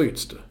 Så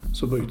bryts det.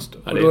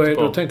 Ja, och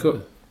då tänker jag...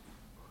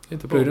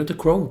 Då är det inte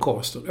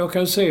Chromecasten. Jag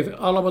kan se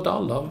alla mot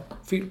alla.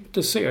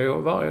 Det ser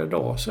jag varje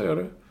dag, ser jag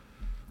det.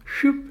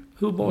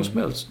 Hur bra som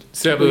helst.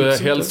 Ser du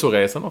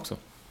hälsoresan också?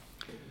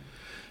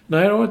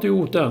 Nej, det har jag inte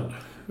gjort än.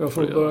 Jag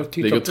får börja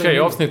titta. Det ligger 3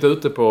 avsnitt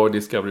ute på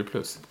Discovery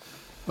Plus.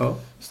 Ja.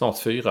 Snart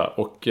 4.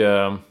 Och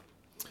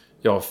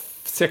jag har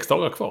 6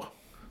 dagar kvar.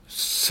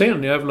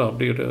 Sen jävlar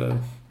blir det...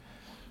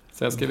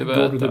 Sen ska vi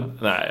börja äta.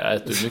 Nej, jag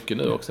äter mycket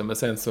nu också. Men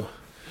sen så...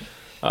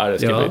 Ja, det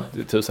ska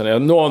bli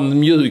tusan. Någon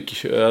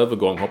mjuk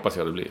övergång hoppas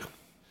jag det blir.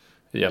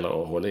 Det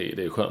gäller att hålla i.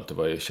 Det är skönt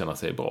att känna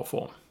sig i bra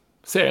form.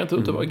 Ser jag inte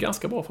ut att vara i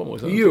ganska bra form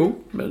också? Jo,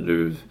 men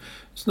du...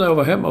 När jag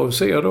var hemma och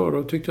ser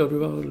då tyckte jag att du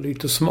var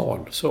lite smal.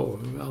 Så.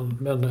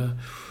 Men...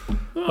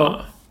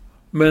 Ja.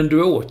 Men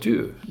du åt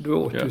ju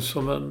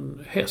som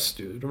en häst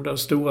ju. De där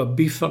stora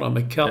biffarna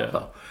med kappa.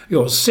 Ja.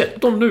 Jag har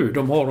sett dem nu.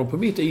 De har dem på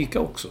mitt Ica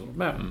också.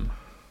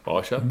 Bra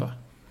att köpa.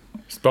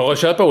 Spara och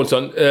köpa,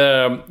 Olsson.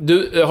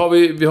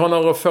 Vi har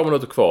några få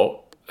minuter kvar.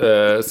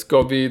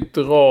 Ska vi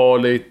dra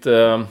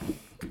lite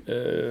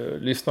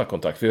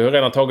lyssnarkontakt? Vi har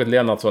redan tagit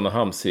Lennartsson och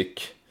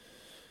Hamsik.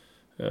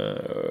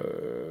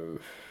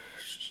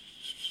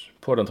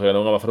 På den tror jag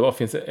undrar varför det bara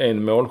finns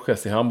en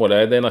målgest i handboll. Det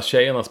är den här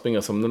tjejerna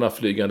springer som den där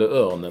flygande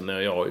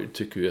örnen. Jag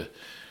tycker ju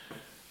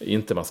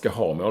inte man ska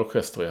ha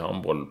målgester i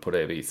handboll på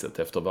det viset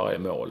efter varje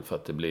mål för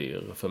att det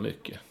blir för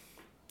mycket.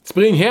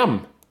 Spring hem!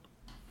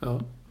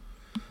 Ja.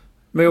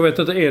 Men jag vet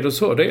inte, är det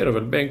så? Det är det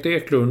väl. Bengt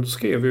Eklund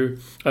skrev ju,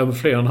 även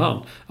fler än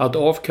han, att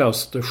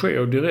avkast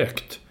sker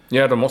direkt.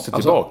 Ja, de måste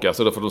tillbaka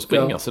så då får de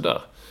springa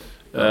sådär.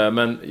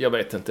 Men jag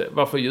vet inte.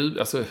 Varför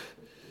alltså,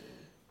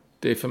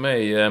 det är för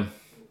mig...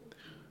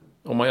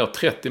 om man gör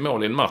 30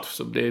 mål i en match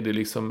så blir det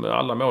liksom...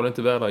 Alla mål är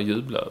inte värda att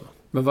jubla över.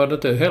 Men var det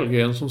inte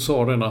Helgen som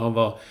sa det när han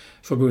var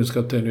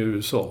förbundskapten i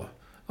USA?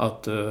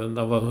 Att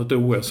när det var ett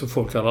OS och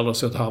folk hade aldrig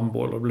sett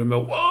handboll och blev med...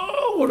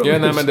 Wow!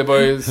 Men det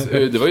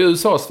var ju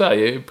USA och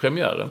Sverige i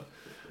premiären.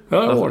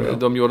 Ja,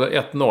 de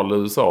gjorde 1-0 i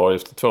USA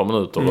efter 2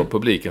 minuter och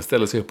publiken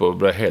ställde sig upp och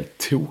blev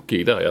helt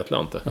tokig där i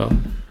Atlanta. Ja.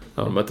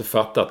 De har inte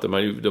fattat,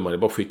 de hade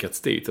bara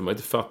skickats dit. De har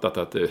inte fattat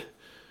att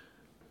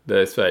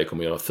Sverige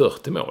kommer göra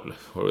 40 mål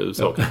och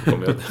USA kanske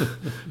kommer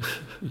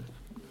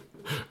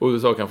och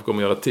USA kanske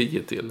kommer göra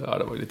 10 till. Ja,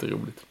 det var lite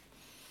roligt.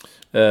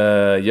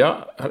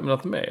 Har du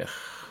något mer?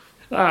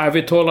 Nej,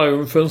 vi talar ju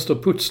om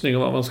fönsterputsning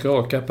och vad man ska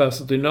ha.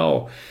 Capacity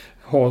Now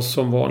har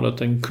som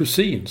vanligt en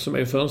kusin som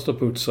är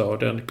fönsterputsare och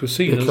den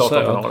kusinen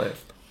säger att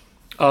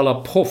alla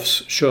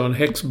proffs kör en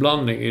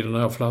häxblandning i den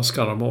här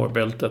flaskan de har i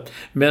bältet.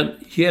 Men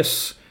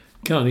yes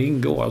kan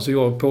ingå. Alltså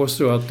jag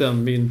påstår att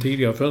min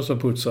tidigare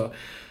fönsterputsare,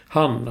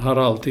 han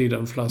hade alltid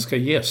en flaska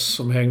yes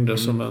som hängde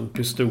som en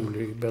pistol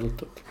i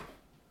bältet.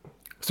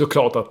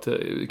 Såklart att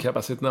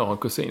Capacity Now har en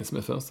kusin som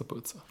är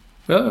fönsterputsare.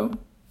 Ja.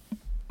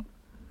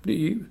 Det är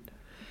givet.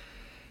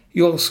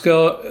 Jag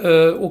ska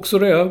också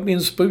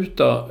min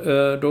spruta.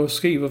 Då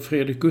skriver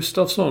Fredrik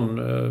Gustafsson,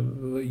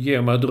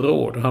 ger mig ett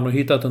råd. Han har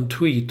hittat en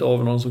tweet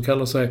av någon som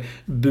kallar sig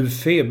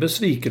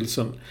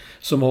Buffébesvikelsen.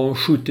 Som har en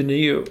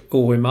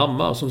 79-årig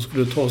mamma som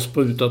skulle ta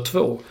spruta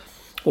 2.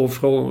 Och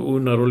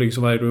undrar då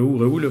liksom, vad är du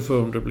orolig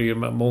för om det blir,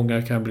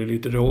 många kan bli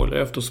lite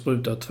dåliga efter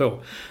spruta 2.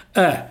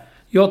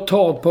 Jag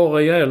tar ett par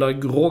rejäla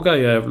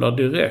groggajävlar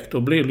direkt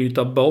och blir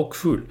lite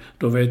bakfull.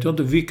 Då vet jag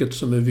inte vilket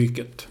som är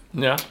vilket.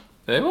 Ja.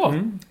 Det är bra.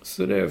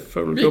 Så det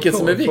får vilket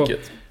som är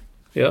vilket?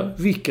 Ja,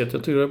 vilket.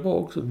 Jag tycker det är bra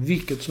också.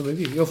 Vilket som är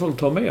vilket. Jag får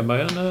ta med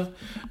mig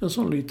en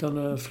sån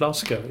liten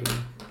flaska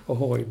och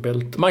ha i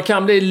bältet. Man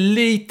kan bli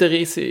lite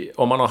risig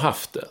om man har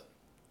haft det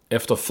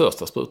efter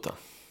första sprutan.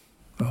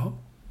 Ja.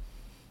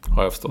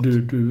 Har jag förstått.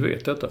 Du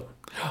vet detta?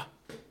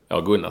 Ja,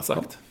 Gunnar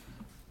sagt.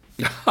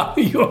 Ja,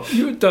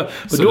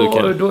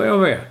 då är jag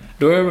med.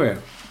 Då är jag med.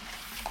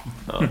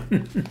 Ja.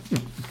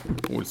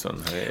 Olsson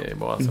är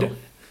bara så.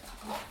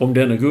 Om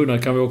denna Gunnar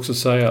kan vi också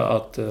säga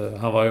att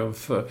han var ju en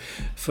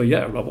för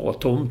jävla bra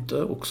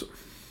tomte också.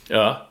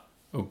 Ja,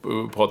 och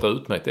prata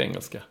ut med till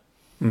engelska.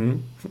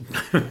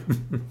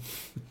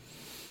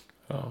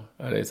 Ja,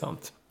 det är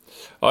sant.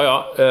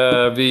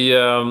 Vi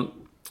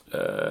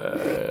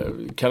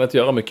kan inte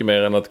göra mycket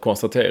mer än att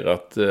konstatera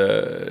att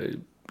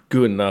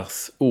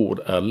Gunnars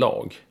ord är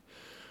lag.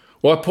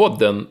 Och att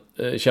podden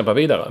kämpar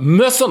vidare.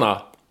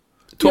 Mössorna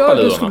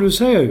toppalurarna. Ja, det skulle du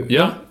säga ju.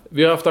 Ja,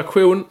 vi har haft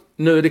auktion.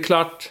 Nu är det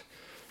klart.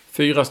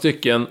 4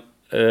 stycken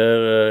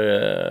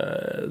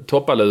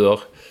toppalur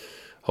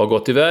har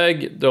gått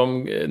iväg.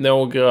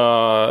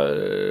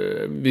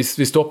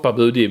 Vi stoppar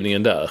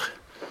budgivningen där.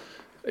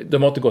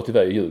 De har inte gått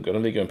iväg i Djurgården.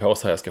 De ligger i en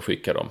påse här, jag ska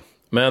skicka dem.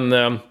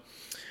 Men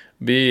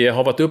vi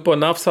har varit uppe och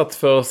nafsat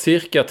för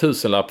cirka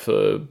 1000-lapp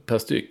per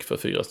styck för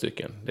 4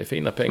 stycken. Det är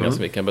fina pengar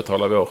som vi kan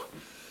betala vår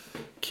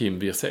Kim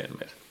Wirsén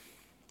med.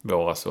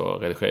 Vår alltså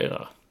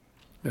redigerare.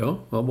 Ja,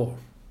 vad bra.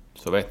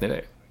 Så vet ni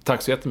det.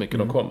 Tack så jättemycket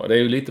de kommer. Det är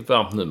ju lite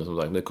varmt nu, men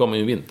som sagt, det kommer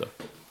ju vinter.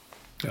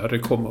 Ja, det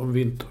kommer en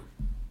vinter.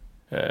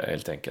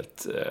 Helt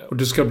enkelt. Och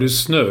det ska bli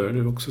snö, det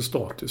är också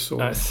status. Så.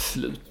 Nej,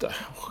 sluta.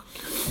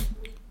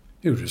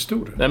 Jo, det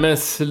stod det. Nej, men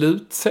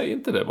säg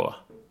inte det bara.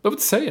 Jag vill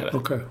inte säga det.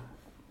 Okej.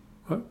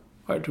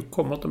 Nej, det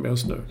kommer inte mer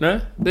snö. Nej,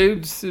 det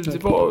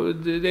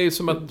är ju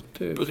som att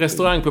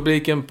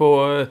restaurangpubliken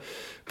på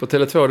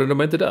Tele2, de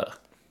är inte där.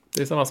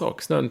 Det är samma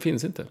sak. Snön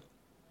finns inte.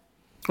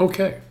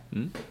 Okej.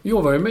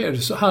 Jag var ju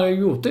med, så hade jag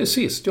gjort det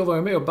sist. Jag var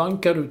ju med och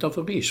bankade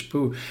utanför Bisch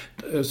på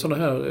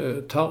sådana här,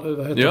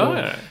 vad heter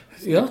det?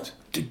 Ja.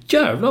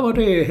 Jävlar vad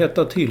det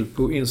hettar till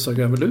på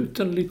Instagram. Eller ut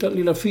den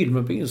lilla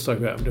filmen på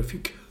Instagram. Det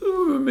fick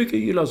hur mycket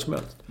gilla som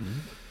helst.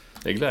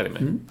 Det gläder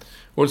mig.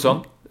 Olsson,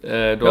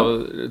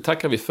 då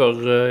tackar vi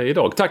för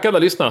idag. Tack alla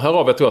lyssnare. Hör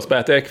av er till oss.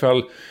 Bert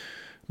Ekvall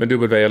med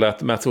W eller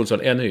att Mats Olsson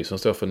NY som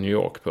står för New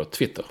York på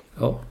Twitter.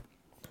 Ja.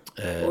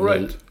 All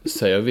right. Nu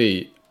säger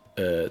vi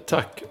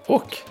tack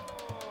och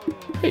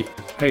hej.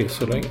 Hej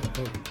så länge.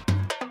 Hej.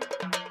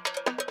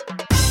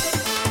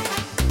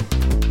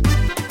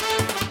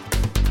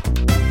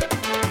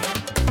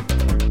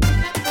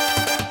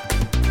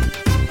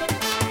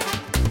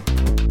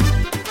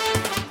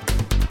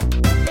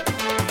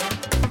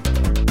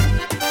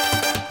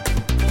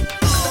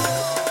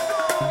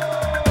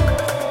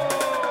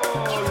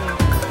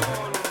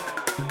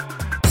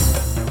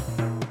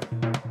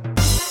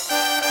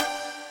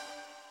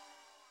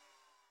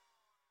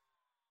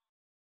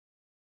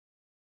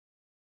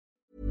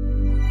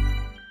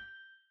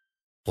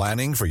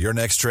 Planning for your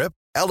next trip?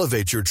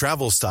 Elevate your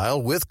travel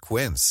style with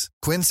Quince.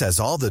 Quince has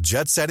all the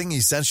jet-setting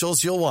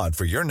essentials you'll want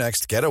for your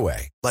next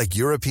getaway, like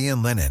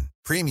European linen,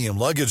 premium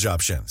luggage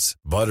options,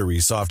 buttery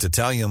soft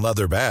Italian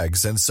leather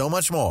bags, and so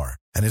much more.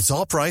 And it's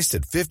all priced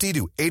at 50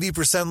 to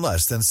 80%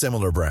 less than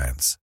similar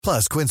brands.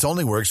 Plus, Quince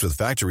only works with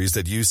factories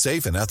that use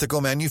safe and ethical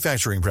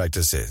manufacturing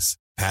practices.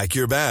 Pack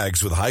your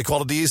bags with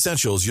high-quality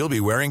essentials you'll be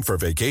wearing for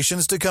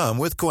vacations to come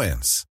with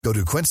Quince. Go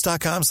to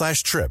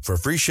quince.com/trip for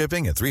free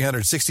shipping and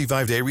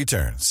 365-day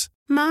returns.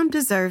 Mom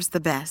deserves the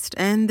best,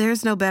 and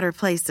there's no better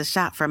place to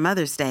shop for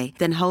Mother's Day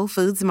than Whole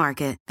Foods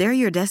Market.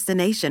 They're your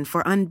destination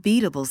for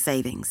unbeatable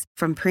savings,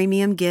 from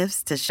premium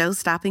gifts to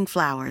show-stopping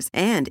flowers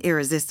and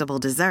irresistible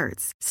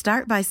desserts.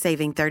 Start by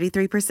saving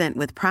 33%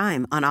 with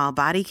Prime on all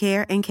body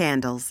care and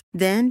candles.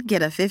 Then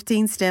get a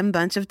 15-stem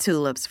bunch of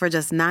tulips for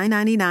just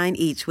 $9.99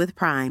 each with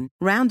Prime.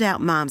 Round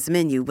out Mom's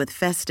menu with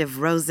festive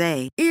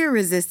rosé,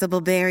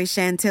 irresistible berry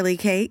chantilly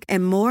cake,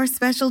 and more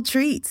special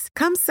treats.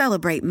 Come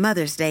celebrate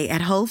Mother's Day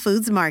at Whole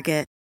Foods Market.